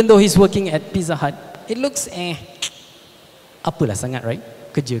us, even though he's working at Pizza Hut, it looks apalah sangat, right?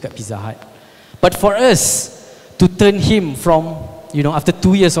 Kerja kat Pizza Hut. But for us, to turn him from, you know, after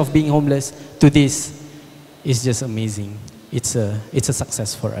 2 years of being homeless to this is just amazing. It's a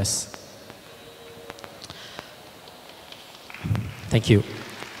success for us. Thank you.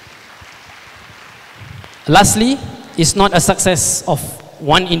 Lastly, it's not a success of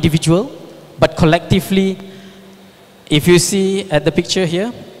one individual, but collectively. If you see at the picture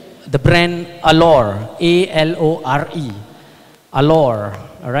here, the brand Alore, A-L-O-R-E, Alore,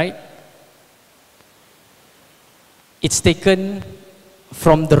 all right? It's taken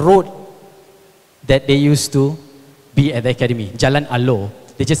from the road that they used to be at the academy, Jalan Alor.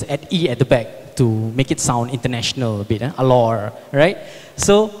 They just add E at the back to make it sound international a bit, Alore, right?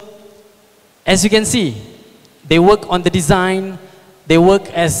 So, as you can see, they work on the design, they work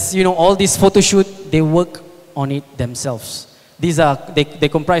as, you know, all these photo shoot, they work on it themselves. These are, they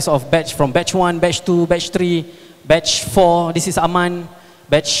comprise of from batch 1, batch 2, batch 3, batch 4, this is Aman,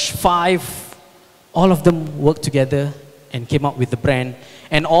 batch 5, all of them worked together and came up with the brand.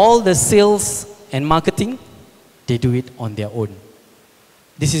 And all the sales and marketing, they do it on their own.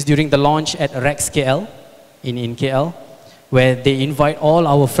 This is during the launch at Rex KL, in KL, where they invite all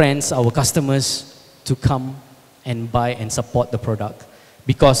our friends, our customers to come and buy and support the product.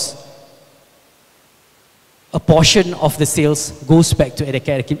 Because a portion of the sales goes back to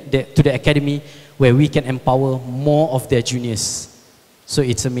the academy where we can empower more of their juniors. So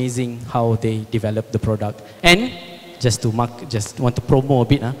it's amazing how they develop the product. And just want to promo a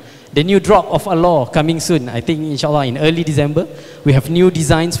bit, the new drop of Alore coming soon. I think inshallah in early December, we have new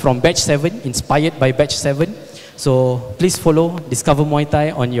designs from batch 7, inspired by batch 7. So please follow Discover Muay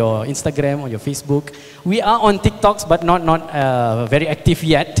Thai on your Instagram, on your Facebook. We are on TikToks, but not very active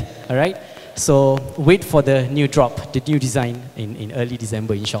yet, all right? So wait for the new drop, the new design in early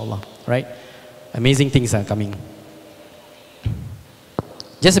December, inshallah, right? Amazing things are coming.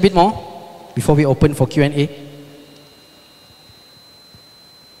 Just a bit more before we open for Q&A.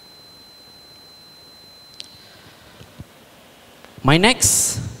 My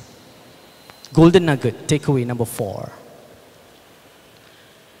next golden nugget, takeaway number 4,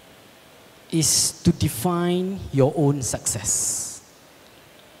 is to define your own success.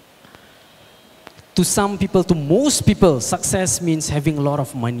 To some people, to most people, success means having a lot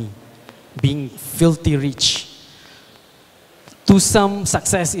of money, being filthy rich. To some,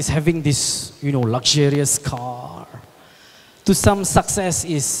 success is having this, you know, luxurious car. To some, success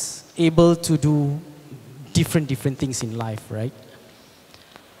is able to do different things in life, right?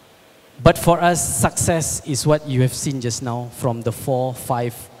 But for us, success is what you have seen just now from the 4,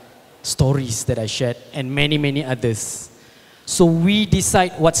 5 stories that I shared and many others. So we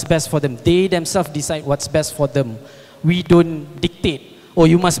decide what's best for them. They themselves decide what's best for them. We don't dictate, oh,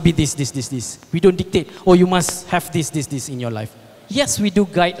 you must be this. We don't dictate, oh, you must have this in your life. Yes, we do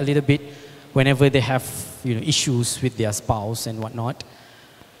guide a little bit whenever they have, you know, issues with their spouse and whatnot.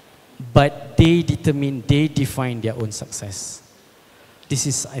 But they define their own success. This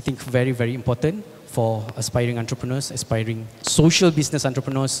is, I think, very important for aspiring entrepreneurs, aspiring social business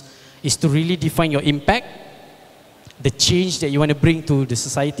entrepreneurs, is to really define your impact, the change that you want to bring to the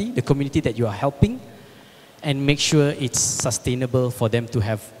society, the community that you are helping, and make sure it's sustainable for them to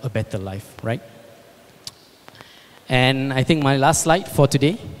have a better life, right? And I think my last slide for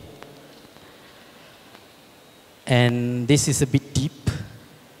today, and this is a bit deep.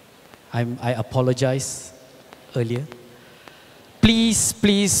 I apologize earlier. Please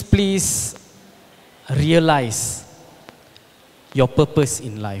realize your purpose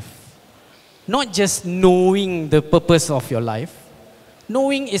in life. Not just knowing the purpose of your life.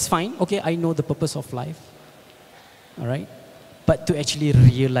 Knowing is fine. Okay, I know the purpose of life. All right? But to actually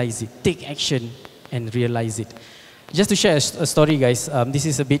realize it. Take action and realize it. Just to share a story, guys. This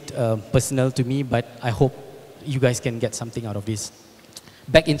is a bit personal to me, but I hope you guys can get something out of this.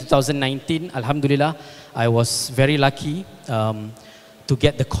 Back in 2019, Alhamdulillah, I was very lucky to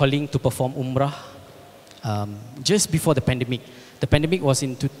get the calling to perform Umrah just before the pandemic. The pandemic was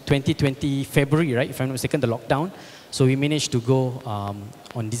in 2020 February, right? If I'm not mistaken, the lockdown. So we managed to go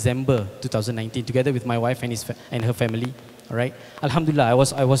on December 2019 together with my wife and her family. All right. Alhamdulillah,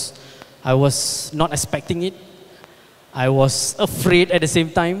 I was not expecting it. I was afraid at the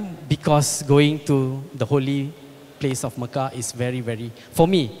same time because going to the holy place of Mecca is very, for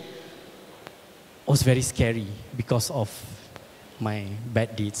me, was very scary because of my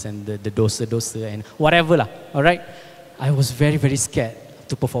bad deeds and the dosa and whatever lah, all right? I was very scared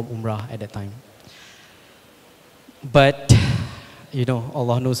to perform Umrah at that time. But, you know,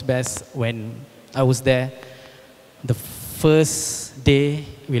 Allah knows best. When I was there, the first day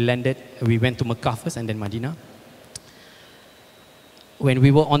we landed, we went to Mecca first and then Medina. When we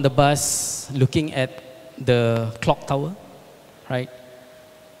were on the bus looking at the clock tower, right,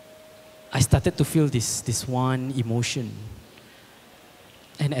 I started to feel this one emotion.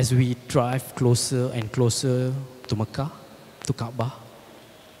 And as we drive closer and closer to Mecca, to Kaabah,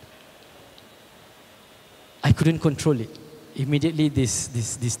 I couldn't control it. Immediately,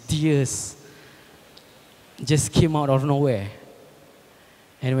 these tears just came out of nowhere.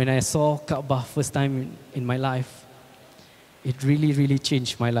 And when I saw Kaabah first time in my life, it really, really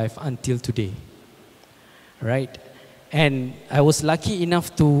changed my life until today, right? And I was lucky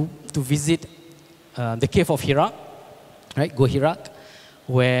enough to visit the cave of Hira, right? Go Hira,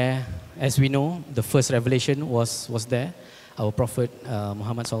 where, as we know, the first revelation was there. Our Prophet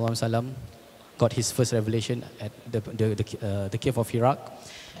Muhammad SAW got his first revelation at the cave of Hira.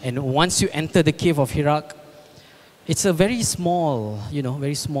 And once you enter the cave of Hira, it's a very small,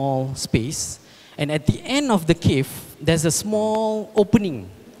 very small space. And at the end of the cave, there's a small opening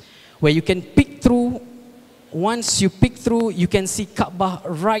where you can peek through. Once you peek through, you can see Kaabah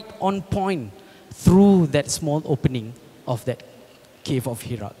right on point through that small opening of that cave of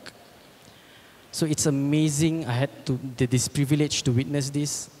Hira. So it's amazing. I had this privilege to witness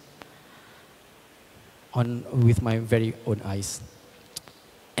this with my very own eyes.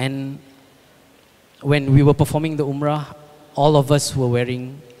 And when we were performing the Umrah, all of us were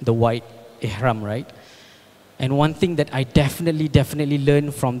wearing the white ihram, right? And one thing that I definitely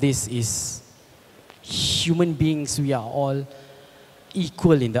learned from this is human beings, we are all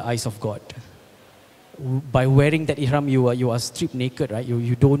equal in the eyes of God. By wearing that ihram, you are stripped naked, right?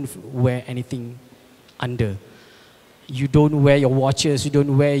 You don't wear anything under. You don't wear your watches, you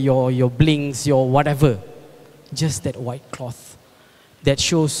don't wear your blings, your whatever. Just that white cloth. That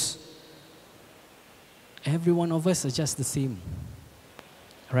shows every one of us are just the same,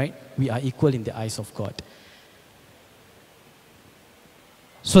 right? We are equal in the eyes of God.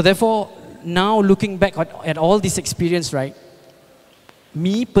 So therefore, now looking back at all this experience, right?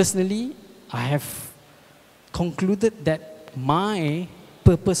 Me personally, I have concluded that my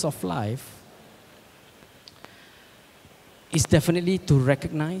purpose of life is definitely to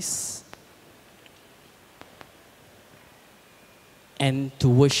recognize and to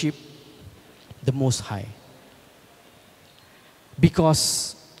worship the Most High.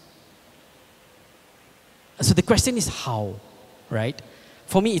 Because, so the question is how, right?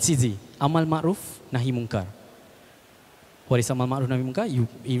 For me, it's easy. Amal ma'ruf, nahi munkar. What is amal ma'ruf, nahi munkar? You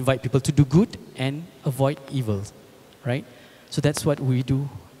invite people to do good and avoid evil, right? So that's what we do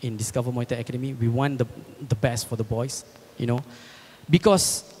in Discover Muay Thai Academy. We want the best for the boys,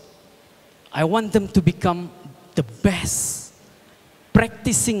 because I want them to become the best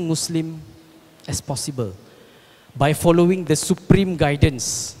practicing Muslim as possible by following the supreme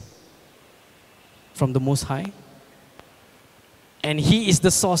guidance from the Most High. And He is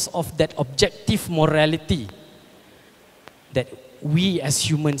the source of that objective morality that we as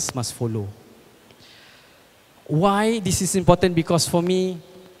humans must follow. Why this is important? Because for me,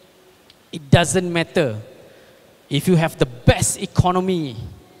 it doesn't matter if you have the best economy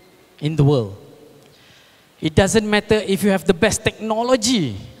in the world. It doesn't matter if you have the best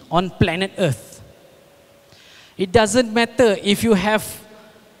technology on planet Earth. It doesn't matter if you have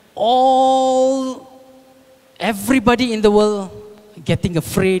everybody in the world getting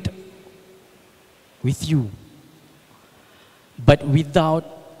afraid with you. But without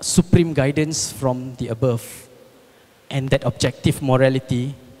supreme guidance from the above and that objective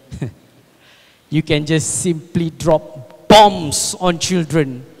morality, you can just simply drop bombs on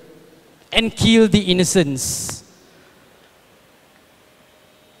children and kill the innocents.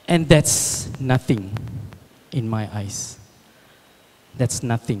 And that's nothing in my eyes. That's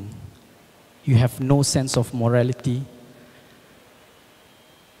nothing. You have no sense of morality.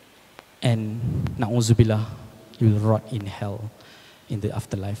 And na'uzubillah, you will rot in hell in the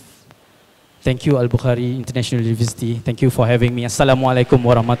afterlife. Thank you, Albukhary International University. Thank you for having me. Assalamualaikum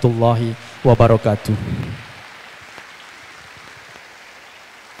warahmatullahi wabarakatuh.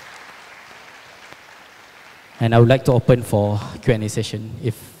 And I would like to open for Q&A session,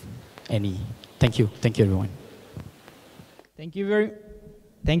 if any. Thank you. Thank you, everyone. Thank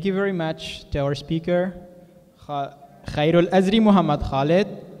you very much to our speaker, Khairul Azri Muhammad Khalid,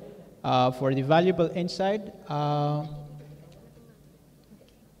 for the valuable insight.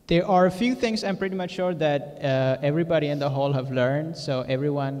 There are a few things I'm pretty much sure that everybody in the hall have learned. So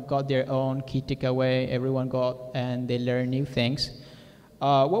everyone got their own key takeaway. Everyone got and they learned new things.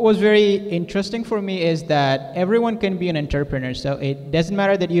 What was very interesting for me is that everyone can be an entrepreneur. So it doesn't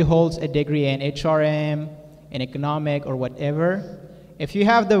matter that you hold a degree in HRM, in economic, or whatever. If you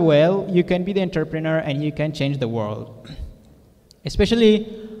have the will, you can be the entrepreneur and you can change the world. Especially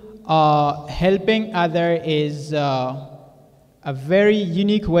helping other is a very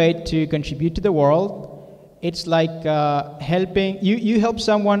unique way to contribute to the world. It's like helping, you help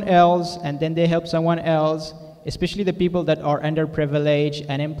someone else and then they help someone else, especially the people that are underprivileged,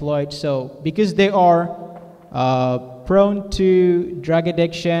 unemployed. So because they are prone to drug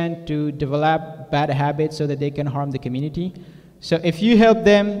addiction, to develop bad habits so that they can harm the community. So if you help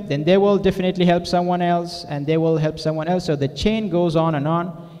them, then they will definitely help someone else and they will help someone else. So the chain goes on and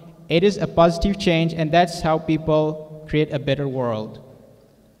on. It is a positive change, and that's how people create a better world.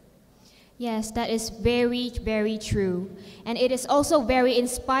 Yes, that is very, very true. And it is also very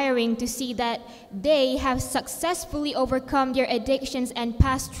inspiring to see that they have successfully overcome their addictions and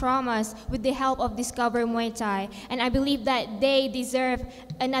past traumas with the help of Discover Muay Thai. And I believe that they deserve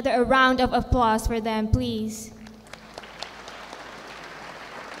another round of applause for them, please.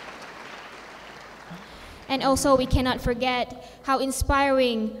 And also, we cannot forget how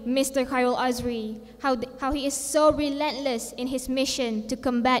inspiring Mr. Khairul Azri, how he is so relentless in his mission to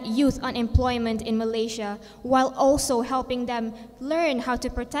combat youth unemployment in Malaysia, while also helping them learn how to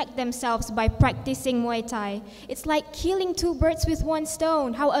protect themselves by practicing Muay Thai. It's like killing two birds with one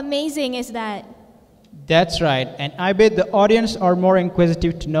stone. How amazing is that? That's right, and I bet the audience are more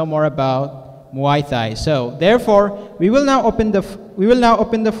inquisitive to know more about Muay Thai. So, therefore, we will now open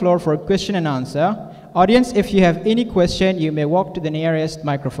the floor for question and answer. Audience, if you have any question, you may walk to the nearest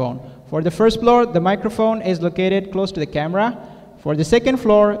microphone. For the first floor, the microphone is located close to the camera. For the second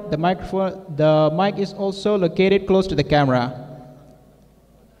floor, the mic is also located close to the camera.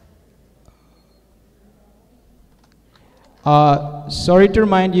 Sorry to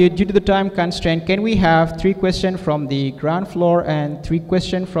remind you, due to the time constraint, can we have 3 questions from the ground floor and 3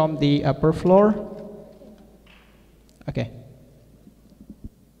 questions from the upper floor? Okay.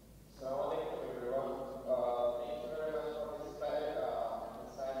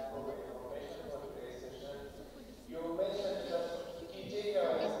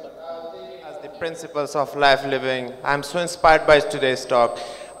 Principles of life living. I'm so inspired by today's talk.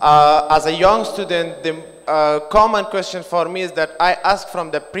 As a young student, the common question for me is that I asked from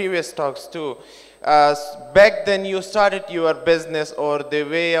the previous talks too. Back then you started your business or the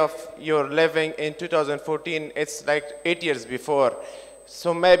way of your living in 2014, it's like 8 years before.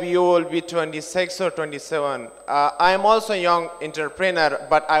 So maybe you will be 26 or 27. I'm also a young entrepreneur,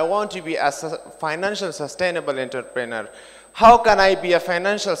 but I want to be a financial sustainable entrepreneur. How can I be a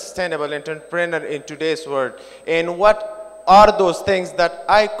financial sustainable entrepreneur in today's world? And what are those things that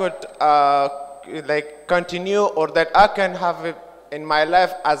I could like continue or that I can have in my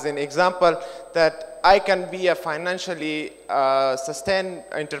life as an example that I can be a financially sustained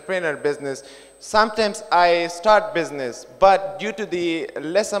entrepreneur business? Sometimes I start business, but due to the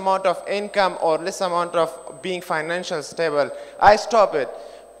less amount of income or less amount of being financially stable, I stop it.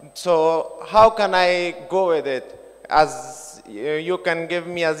 So how can I go with it? As you can give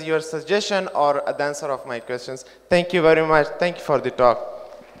me as your suggestion or the answer of my questions. Thank you very much. Thank you for the talk.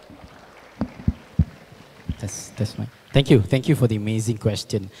 That's fine. Thank you for the amazing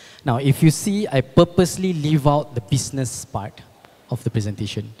question. Now, if you see, I purposely leave out the business part of the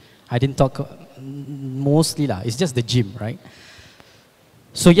presentation. I didn't talk mostly lah. It's just the gym, right?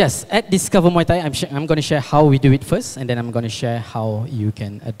 So yes, at Discover Muay Thai, I'm going to share how we do it first, and then I'm going to share how you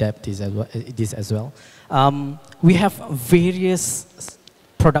can adapt this as well. We have various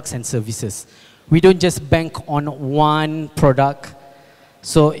products and services. We don't just bank on one product.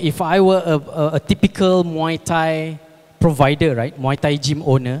 So if I were a typical Muay Thai provider, right, Muay Thai gym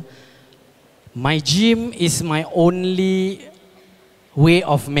owner, my gym is my only way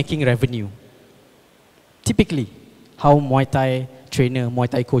of making revenue. Typically, how Muay Thai trainer, Muay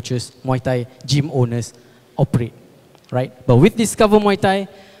Thai coaches, Muay Thai gym owners operate, right? But with Discover Muay Thai,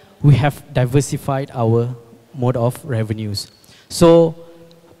 we have diversified our mode of revenues. So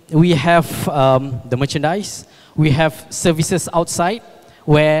we have the merchandise, we have services outside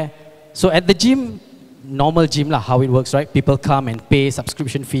where, so at the gym, normal gym lah, how it works, right? People come and pay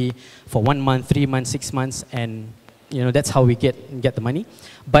subscription fee for 1 month, 3 months, 6 months, and you know, that's how we get the money.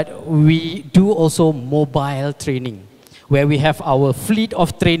 But we do also mobile training, where we have our fleet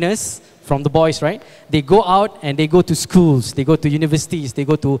of trainers from the boys, right? They go out and they go to schools, they go to universities, they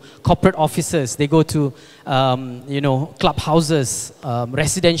go to corporate offices, they go to, you know, clubhouses,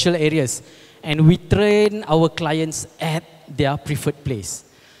 residential areas, and we train our clients at their preferred place.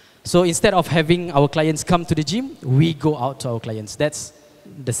 So instead of having our clients come to the gym, we go out to our clients. That's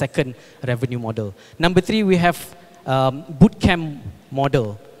the second revenue model. Number 3, we have boot camp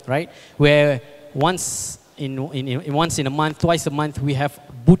model, right? Where once in a month, twice a month, we have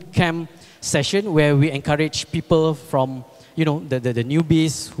boot camp session where we encourage people from the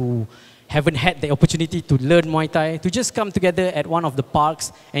newbies who haven't had the opportunity to learn Muay Thai, to just come together at one of the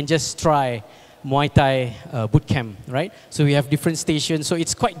parks and just try Muay Thai boot camp, right? So we have different stations, so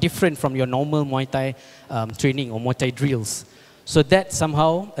it's quite different from your normal Muay Thai training or Muay Thai drills. So that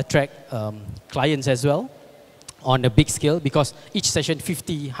somehow attract clients as well on a big scale, because each session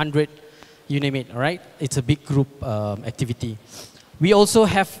 50, 100, you name it, right? It's a big group activity. We also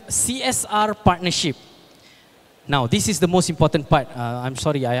have CSR partnership. Now, this is the most important part. I'm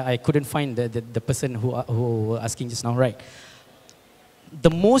sorry, I couldn't find the person who was asking just now, right? The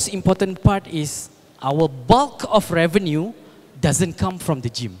most important part is our bulk of revenue doesn't come from the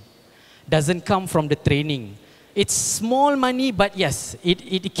gym, doesn't come from the training. It's small money, but yes,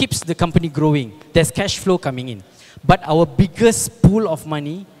 it keeps the company growing. There's cash flow coming in. But our biggest pool of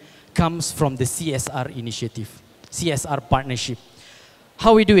money comes from the CSR initiative, CSR partnership.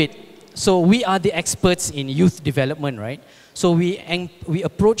 How we do it? So we are the experts in youth development, right? So we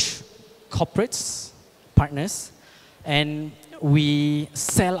approach corporates, partners, and we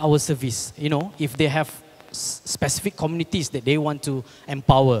sell our service. If they have specific communities that they want to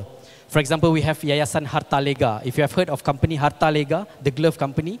empower. For example, we have Yayasan Harta Lega. If you have heard of company Harta Lega, the glove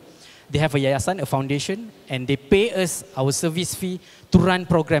company, they have a yayasan, a foundation, and they pay us our service fee to run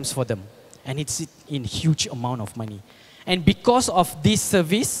programs for them. And it's in huge amount of money. And because of this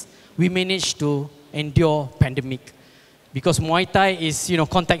service, we managed to endure pandemic. Because Muay Thai is,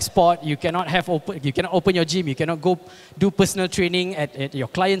 contact sport. You cannot open your gym. You cannot go do personal training at your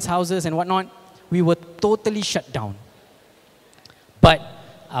clients' houses and whatnot. We were totally shut down. But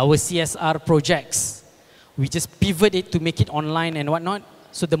our CSR projects, we just pivot it to make it online and whatnot.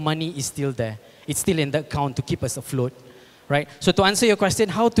 So the money is still there. It's still in the account to keep us afloat, right? So to answer your question,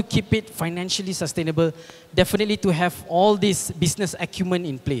 how to keep it financially sustainable? Definitely to have all this business acumen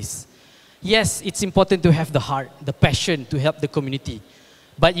in place. Yes, it's important to have the heart, the passion to help the community.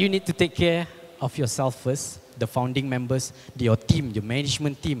 But you need to take care of yourself first, the founding members, your team, your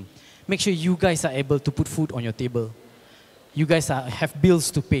management team. Make sure you guys are able to put food on your table. You guys have bills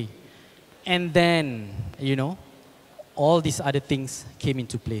to pay. And then, all these other things came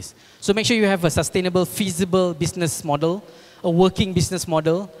into place. So make sure you have a sustainable, feasible business model, a working business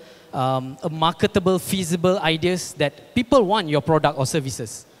model, a marketable, feasible ideas that people want your product or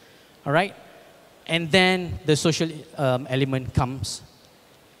services. All right? And then the social element comes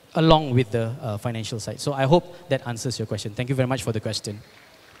along with the financial side. So I hope that answers your question. Thank you very much for the question.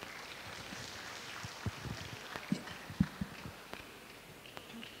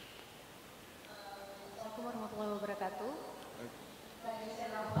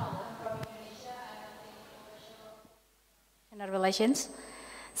 Relations.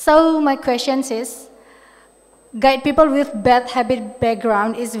 So my question is, guide people with bad habit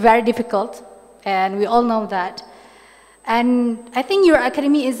background is very difficult, and we all know that. And I think your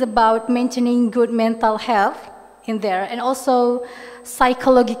academy is about maintaining good mental health in there, and also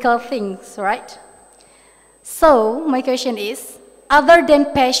psychological things, right? So my question is, other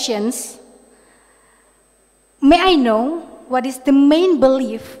than passions, may I know what is the main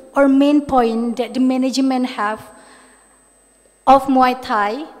belief or main point that the management have of Muay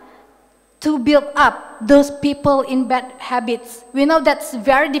Thai to build up those people in bad habits? We know that's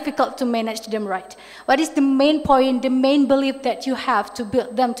very difficult to manage them, right? What is the main point, the main belief that you have to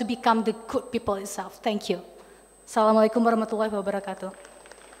build them to become the good people itself? Thank you. Assalamualaikum warahmatullahi wabarakatuh.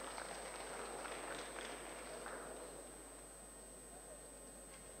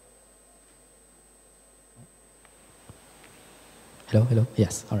 Hello?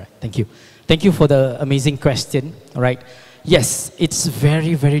 Yes, all right, thank you. Thank you for the amazing question, all right? Yes, it's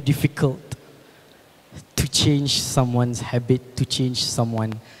very, very difficult to change someone's habit, to change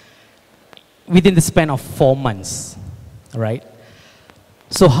someone within the span of 4 months, right?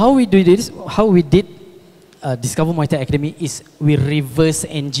 So how we do this, how we did Discover Muay Thai Academy is we reverse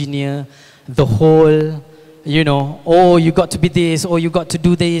engineer the whole, oh, you got to be this, or you got to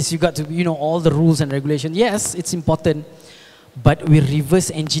do this, you got to, all the rules and regulations. Yes, it's important, but we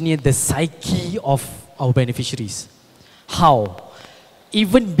reverse engineer the psyche of our beneficiaries. How?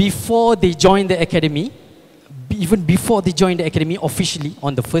 Even before they join the academy, officially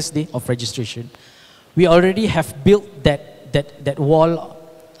on the first day of registration, we already have built that wall,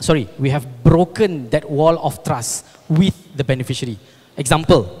 we have broken that wall of trust with the beneficiary.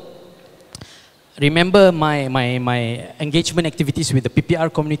 Example, remember my engagement activities with the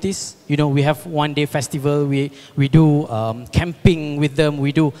PPR communities? We have one-day festival, we do camping with them,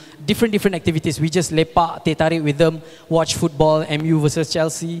 we do different activities. We just lepak, teh tarik with them, watch football. MU versus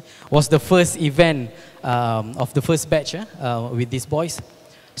Chelsea was the first event of the first batch with these boys.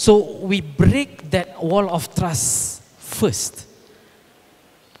 So we break that wall of trust first.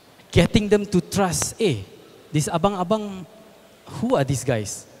 Getting them to trust, this abang-abang, who are these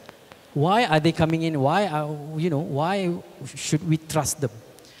guys? Why are they coming in? Why should we trust them?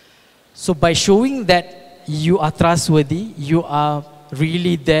 So by showing that you are trustworthy, you are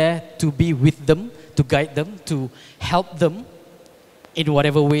really there to be with them, to guide them, to help them in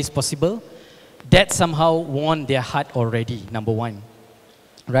whatever ways possible, that somehow won their heart already, number one,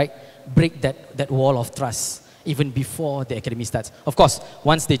 right? Break that wall of trust even before the academy starts. Of course,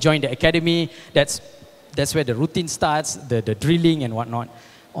 once they join the academy, that's where the routine starts, the drilling and whatnot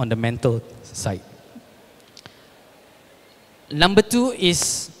on the mental side. Number two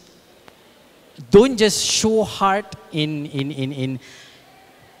is, don't just show heart in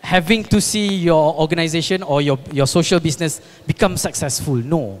having to see your organization or your social business become successful.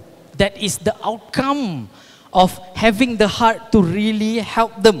 No, that is the outcome of having the heart to really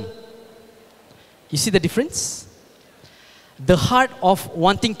help them. You see the difference? The heart of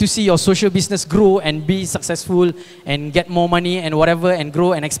wanting to see your social business grow and be successful and get more money and whatever and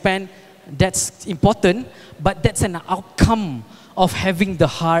grow and expand, that's important, but that's an outcome of having the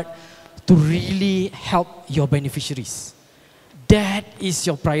heart to really help your beneficiaries. That is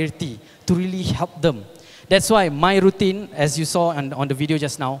your priority, to really help them. That's why my routine, as you saw on the video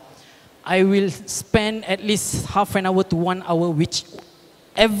just now, I will spend at least half an hour to 1 hour, which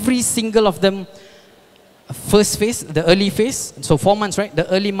every single of them, first phase, the early phase, so 4 months, right? The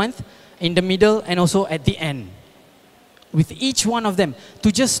early month, in the middle, and also at the end. With each one of them,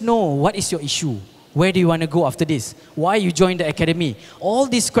 to just know what is your issue. Where do you want to go after this? Why you joined the academy? All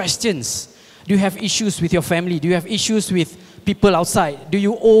these questions. Do you have issues with your family? Do you have issues with people outside? Do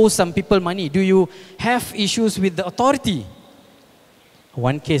you owe some people money? Do you have issues with the authority?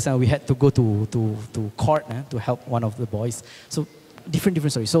 One case, we had to go to court to help one of the boys. So different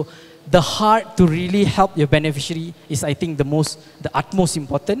stories. So the heart to really help your beneficiary is, I think, the utmost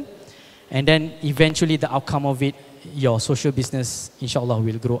important. And then eventually the outcome of it, your social business, inshallah,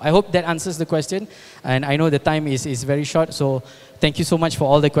 will grow. I hope that answers the question. And I know the time is very short. So thank you so much for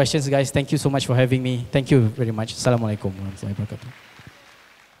all the questions, guys. Thank you so much for having me. Thank you very much. Assalamualaikum warahmatullahi wabarakatuh.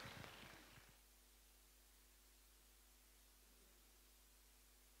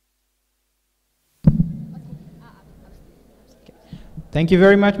 Thank you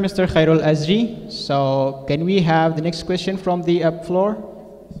very much, Mr. Khairul Azri. So can we have the next question from the floor?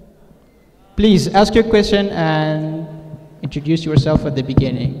 Please ask your question and introduce yourself at the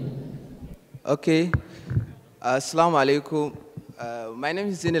beginning. Okay. Assalamu alaikum. My name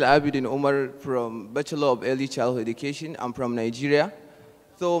is Zainal Abidin Omar from Bachelor of Early Childhood Education. I'm from Nigeria.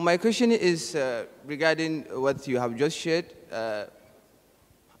 So my question is regarding what you have just shared.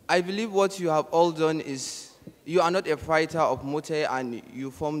 I believe what you have all done is, you are not a fighter of Muaythai and you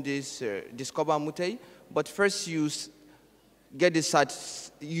form this Discover Muaythai, but first you get the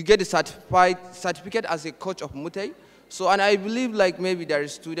certificate as a coach of Muaythai. So, and I believe like maybe there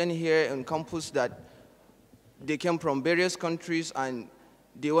is students here on campus that they came from various countries and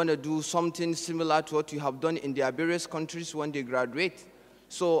they want to do something similar to what you have done in their various countries when they graduate.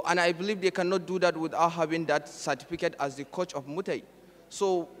 So, and I believe they cannot do that without having that certificate as the coach of Muaythai.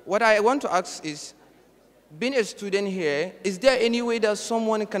 So what I want to ask is, being a student here, is there any way that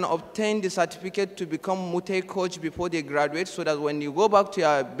someone can obtain the certificate to become Muaythai coach before they graduate, so that when you go back to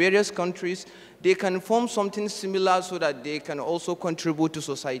your various countries, they can form something similar so that they can also contribute to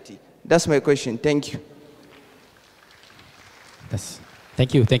society? That's my question. Thank you.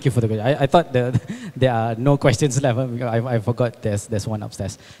 Thank you for the question. I thought there are no questions left. I forgot there's one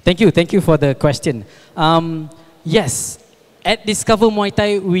upstairs. Thank you for the question. Yes. At Discover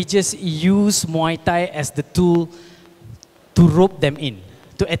Muaythai, we just use Muay Thai as the tool to rope them in,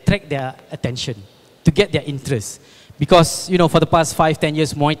 to attract their attention, to get their interest. Because, for the past 5-10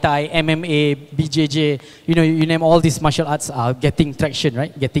 years, Muay Thai, MMA, BJJ, you name all these martial arts are getting traction,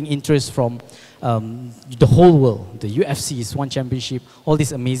 right? Getting interest from the whole world. The UFC is one championship, all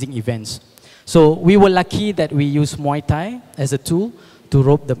these amazing events. So we were lucky that we use Muay Thai as a tool to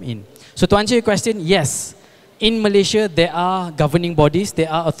rope them in. So to answer your question, yes. In Malaysia, there are governing bodies, there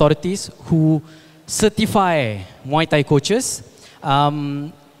are authorities who certify Muay Thai coaches.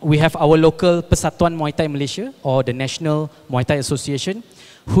 We have our local Persatuan Muay Thai Malaysia, or the National Muay Thai Association,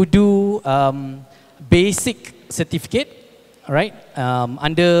 who do basic certificate, right,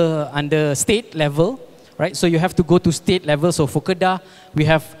 under state level, right? So you have to go to state level. So for Kedah, we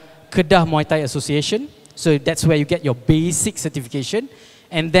have Kedah Muay Thai Association. So that's where you get your basic certification.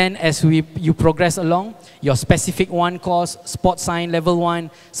 And then as you progress along, your specific 1 course, sports science level 1,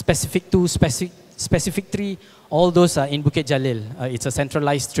 specific 2, specific 3, all those are in Bukit Jalil. It's a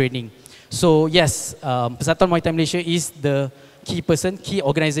centralized training. So yes, Persatuan Muay Thai Malaysia is the key person, key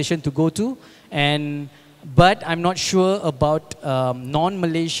organization to go to, but I'm not sure about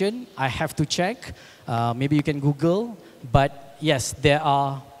non-Malaysian. I have to check. Maybe you can Google, but yes, there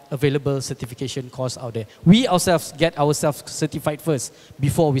are available certification course out there. We ourselves get ourselves certified first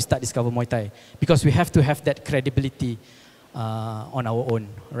before we start Discover Muay Thai, because we have to have that credibility on our own,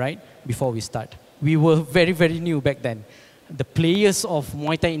 right? Before we start. We were very, very new back then. The players of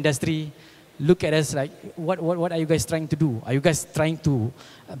Muay Thai industry look at us like, what are you guys trying to do? Are you guys trying to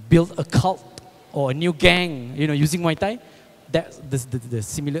build a cult or a new gang, you know, using Muay Thai? That's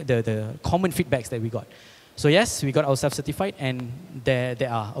the common feedbacks that we got. So yes, we got ourselves certified, and there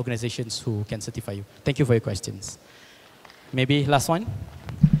are organizations who can certify you. Thank you for your questions. Maybe last one.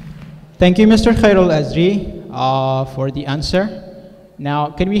 Thank you, Mr. Khairul Azri, for the answer.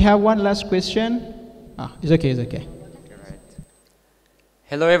 Now, can we have one last question? It's okay, it's okay.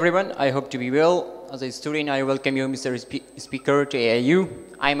 Hello everyone, I hope to be well. As a student, I welcome you, Mr. Speaker, to AIU.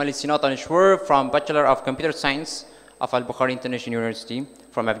 I am Alisina Tanishwar from Bachelor of Computer Science of Albukhary International University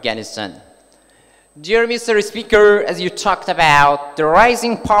from Afghanistan. Dear Mr. Speaker, as you talked about the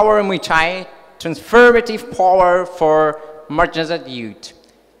rising power in Muay Thai, transformative power for marginalized youth.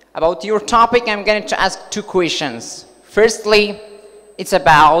 About your topic, I'm going to ask two questions. Firstly, it's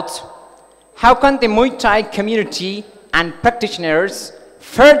about how can the Muay Thai community and practitioners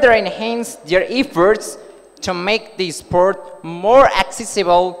further enhance their efforts to make the sport more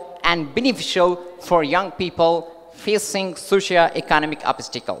accessible and beneficial for young people facing socio-economic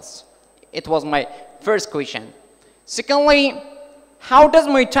obstacles? It was my first question. Secondly, how does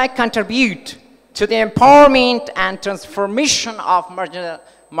Muay Thai contribute to the empowerment and transformation of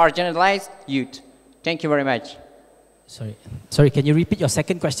marginalized youth? Thank you very much. Sorry, can you repeat your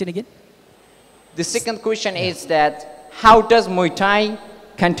second question again? The second question is that how does Muay Thai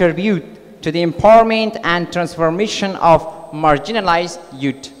contribute to the empowerment and transformation of marginalized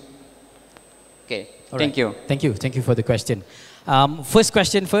youth? Okay, thank you. Thank you for the question. First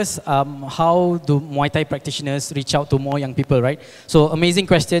question first, how do Muay Thai practitioners reach out to more young people, right? So amazing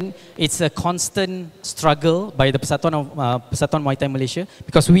question. It's a constant struggle by the Persatuan Muay Thai Malaysia,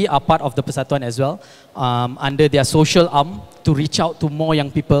 because we are part of the Persatuan as well, under their social arm, to reach out to more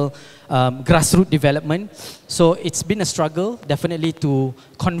young people, grassroots development. So it's been a struggle, definitely, to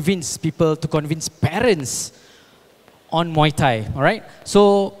convince people, to convince parents on Muay Thai, all right?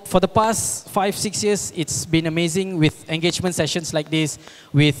 So for the past 5-6 years, it's been amazing with engagement sessions like this,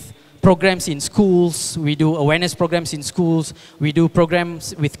 with programs in schools. We do awareness programs in schools. We do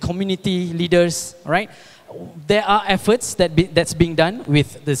programs with community leaders, all right? There are efforts that's being done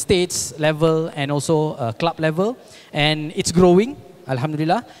with the states level and also club level, and it's growing,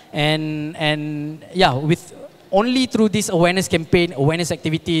 alhamdulillah. And yeah, with only through this awareness campaign, awareness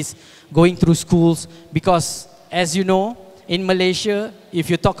activities, going through schools, because as you know, in Malaysia, if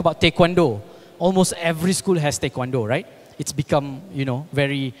you talk about taekwondo, almost every school has taekwondo, right? It's become, you know,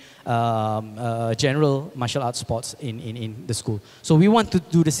 very general martial arts sports in the school. So we want to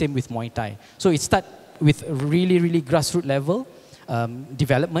do the same with Muay Thai. So it starts with really grassroots level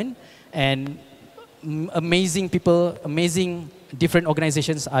development, and amazing people, amazing different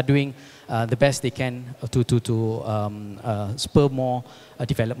organizations are doing the best they can to spur more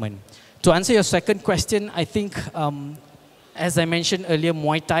development. To answer your second question, I think, as I mentioned earlier,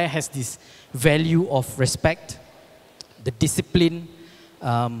 Muay Thai has this value of respect, the discipline,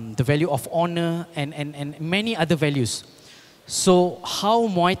 the value of honor, and many other values. So how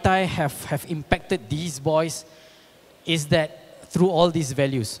Muay Thai have impacted these boys is that through all these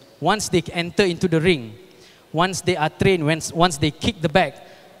values. Once they enter into the ring, once they are trained, once they kick the bag,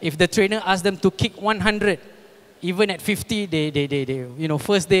 if the trainer asks them to kick 100, even at 50, they you know,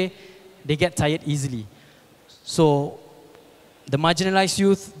 first day, they get tired easily. So the marginalized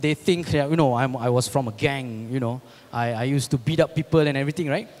youth, they think, you know, I was from a gang, you know, I used to beat up people and everything,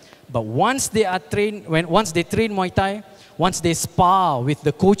 right? But once they are trained, once they train Muay Thai, once they spar with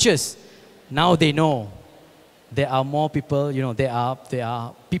the coaches, now they know there are more people, you know, there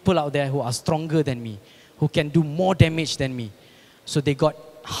are people out there who are stronger than me, who can do more damage than me. So they got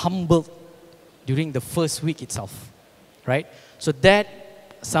humbled during the first week itself, right? So that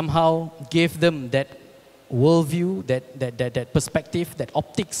somehow gave them that worldview, that perspective, that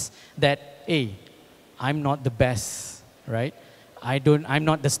optics, that, hey, I'm not the best, right? I'm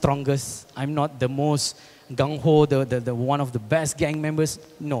not the strongest, I'm not the most gung-ho, the one of the best gang members.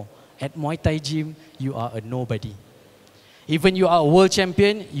 No, at Muay Thai gym, you are a nobody. Even you are a world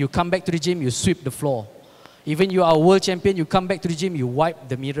champion, you come back to the gym, you sweep the floor. Even you are a world champion, you come back to the gym, you wipe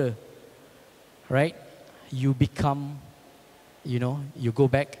the mirror, right? You become, you know, you go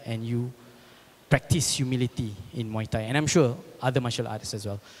back and you practice humility in Muay Thai, and I'm sure other martial arts as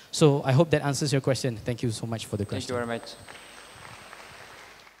well. So I hope that answers your question. Thank you so much for the question. Thank you very much.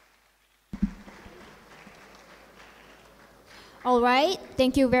 All right,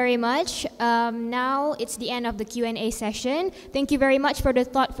 thank you very much. Now it's the end of the Q&A session. Thank you very much for the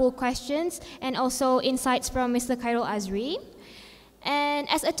thoughtful questions and also insights from Mr. Khairul Azri. And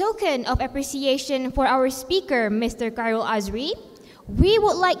as a token of appreciation for our speaker, Mr. Khairul Azri, we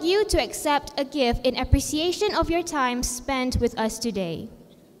would like you to accept a gift in appreciation of your time spent with us today.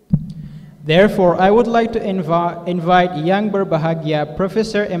 Therefore, I would like to invite Yang Berbahagia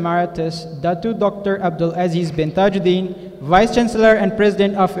Professor Emeritus Datu Dr. Abdul Aziz bin Tajuddin, Vice Chancellor and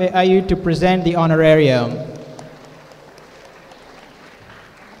President of AIU, to present the honorarium.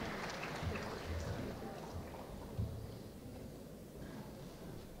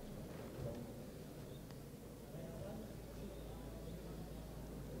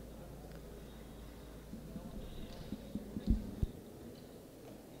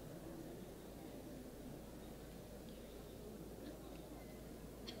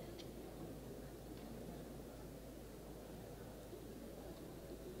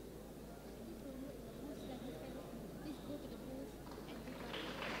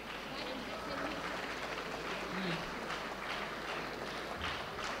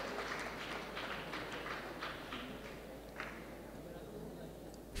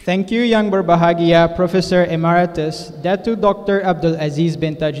 Thank you, Yang Berbahagia Professor Emeritus Datu Dr. Abdul Aziz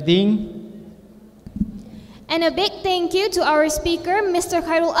bin Tajuddin. And a big thank you to our speaker, Mr.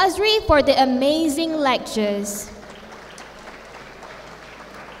 Khairul Azri, for the amazing lectures.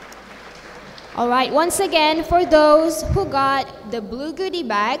 All right, once again, for those who got the blue goodie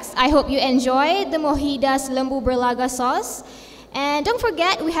bags, I hope you enjoyed the Mohidas Lembu Berlaga sauce. And don't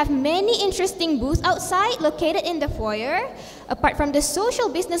forget, we have many interesting booths outside located in the foyer. Apart from the social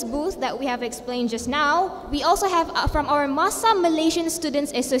business booth that we have explained just now, we also have from our Masa Malaysian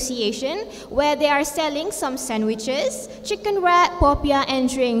Students Association, where they are selling some sandwiches, chicken wrap, popia, and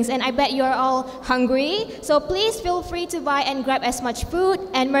drinks. And I bet you're all hungry, so please feel free to buy and grab as much food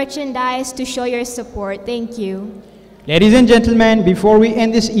and merchandise to show your support. Thank you. Ladies and gentlemen, before we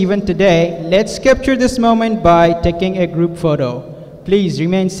end this event today, let's capture this moment by taking a group photo. Please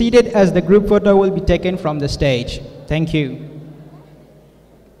remain seated as the group photo will be taken from the stage. Thank you.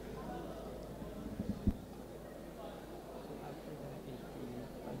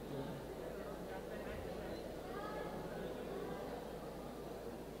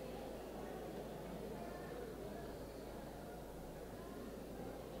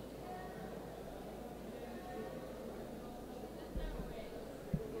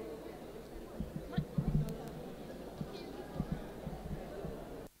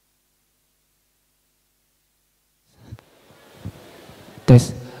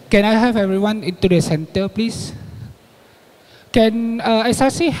 Can I have everyone into the center, please? Can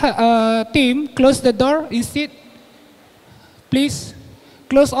SRC team close the door instead? Please,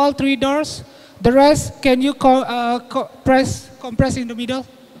 close all 3 doors. The rest, can you compress in the middle?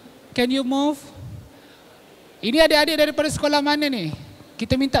 Can you move? Ini adik-adik daripada sekolah mana ni?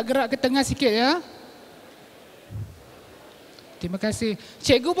 Kita minta gerak ke tengah sikit ya. Terima kasih.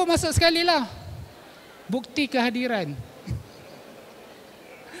 Cikgu pun masuk sekali lah. Bukti kehadiran.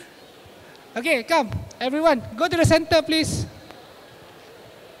 Okay, come, everyone, go to the center, please.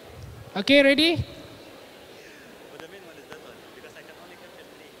 Okay, ready?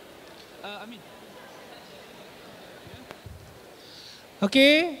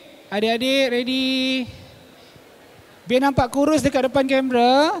 Okay, adik-adik ready? Biar nampak kurus dekat depan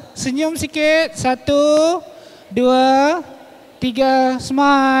kamera. Senyum sikit. 1, 2, 3,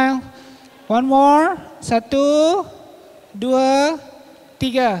 smile. One more. 1, 2,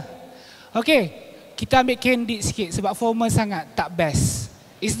 3. Okay, kita ambil candid sikit sebab formal sangat tak best.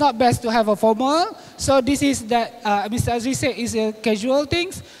 It's not best to have a formal. So this is that Mr. Azri said is a casual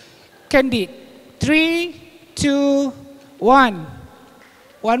things. Candid. 3, 2, 1.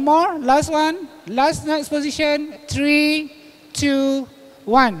 One more, last one. Last next position. 3, 2,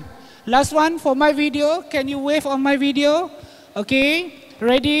 1. Last one for my video. Can you wave on my video? Okay,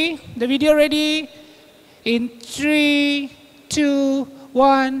 ready? The video ready? In 3, 2,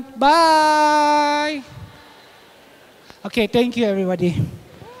 1, bye. Okay, thank you everybody.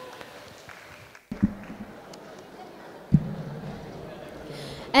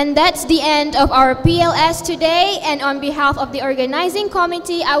 And that's the end of our PLS today. And on behalf of the organizing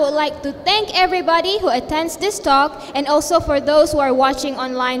committee, I would like to thank everybody who attends this talk and also for those who are watching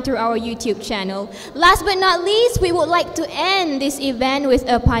online through our YouTube channel. Last but not least, we would like to end this event with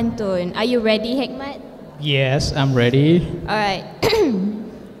a pantun. Are you ready, Hikmat? Yes, I'm ready. All right.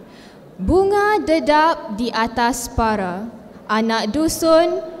 Bunga dedap di atas para, anak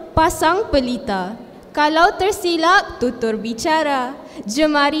dusun pasang pelita. Kalau tersilap tutur bicara,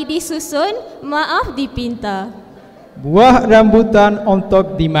 jemari disusun, maaf dipinta. Buah rambutan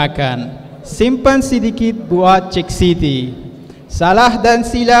untuk dimakan, simpan sedikit buat Cik Siti. Salah dan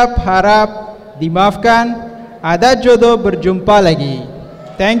silap harap dimaafkan, ada jodoh berjumpa lagi.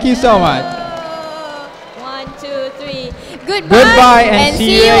 Thank you so much. 1, 2, 3. Goodbye and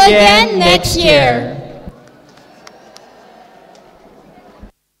see you again next year.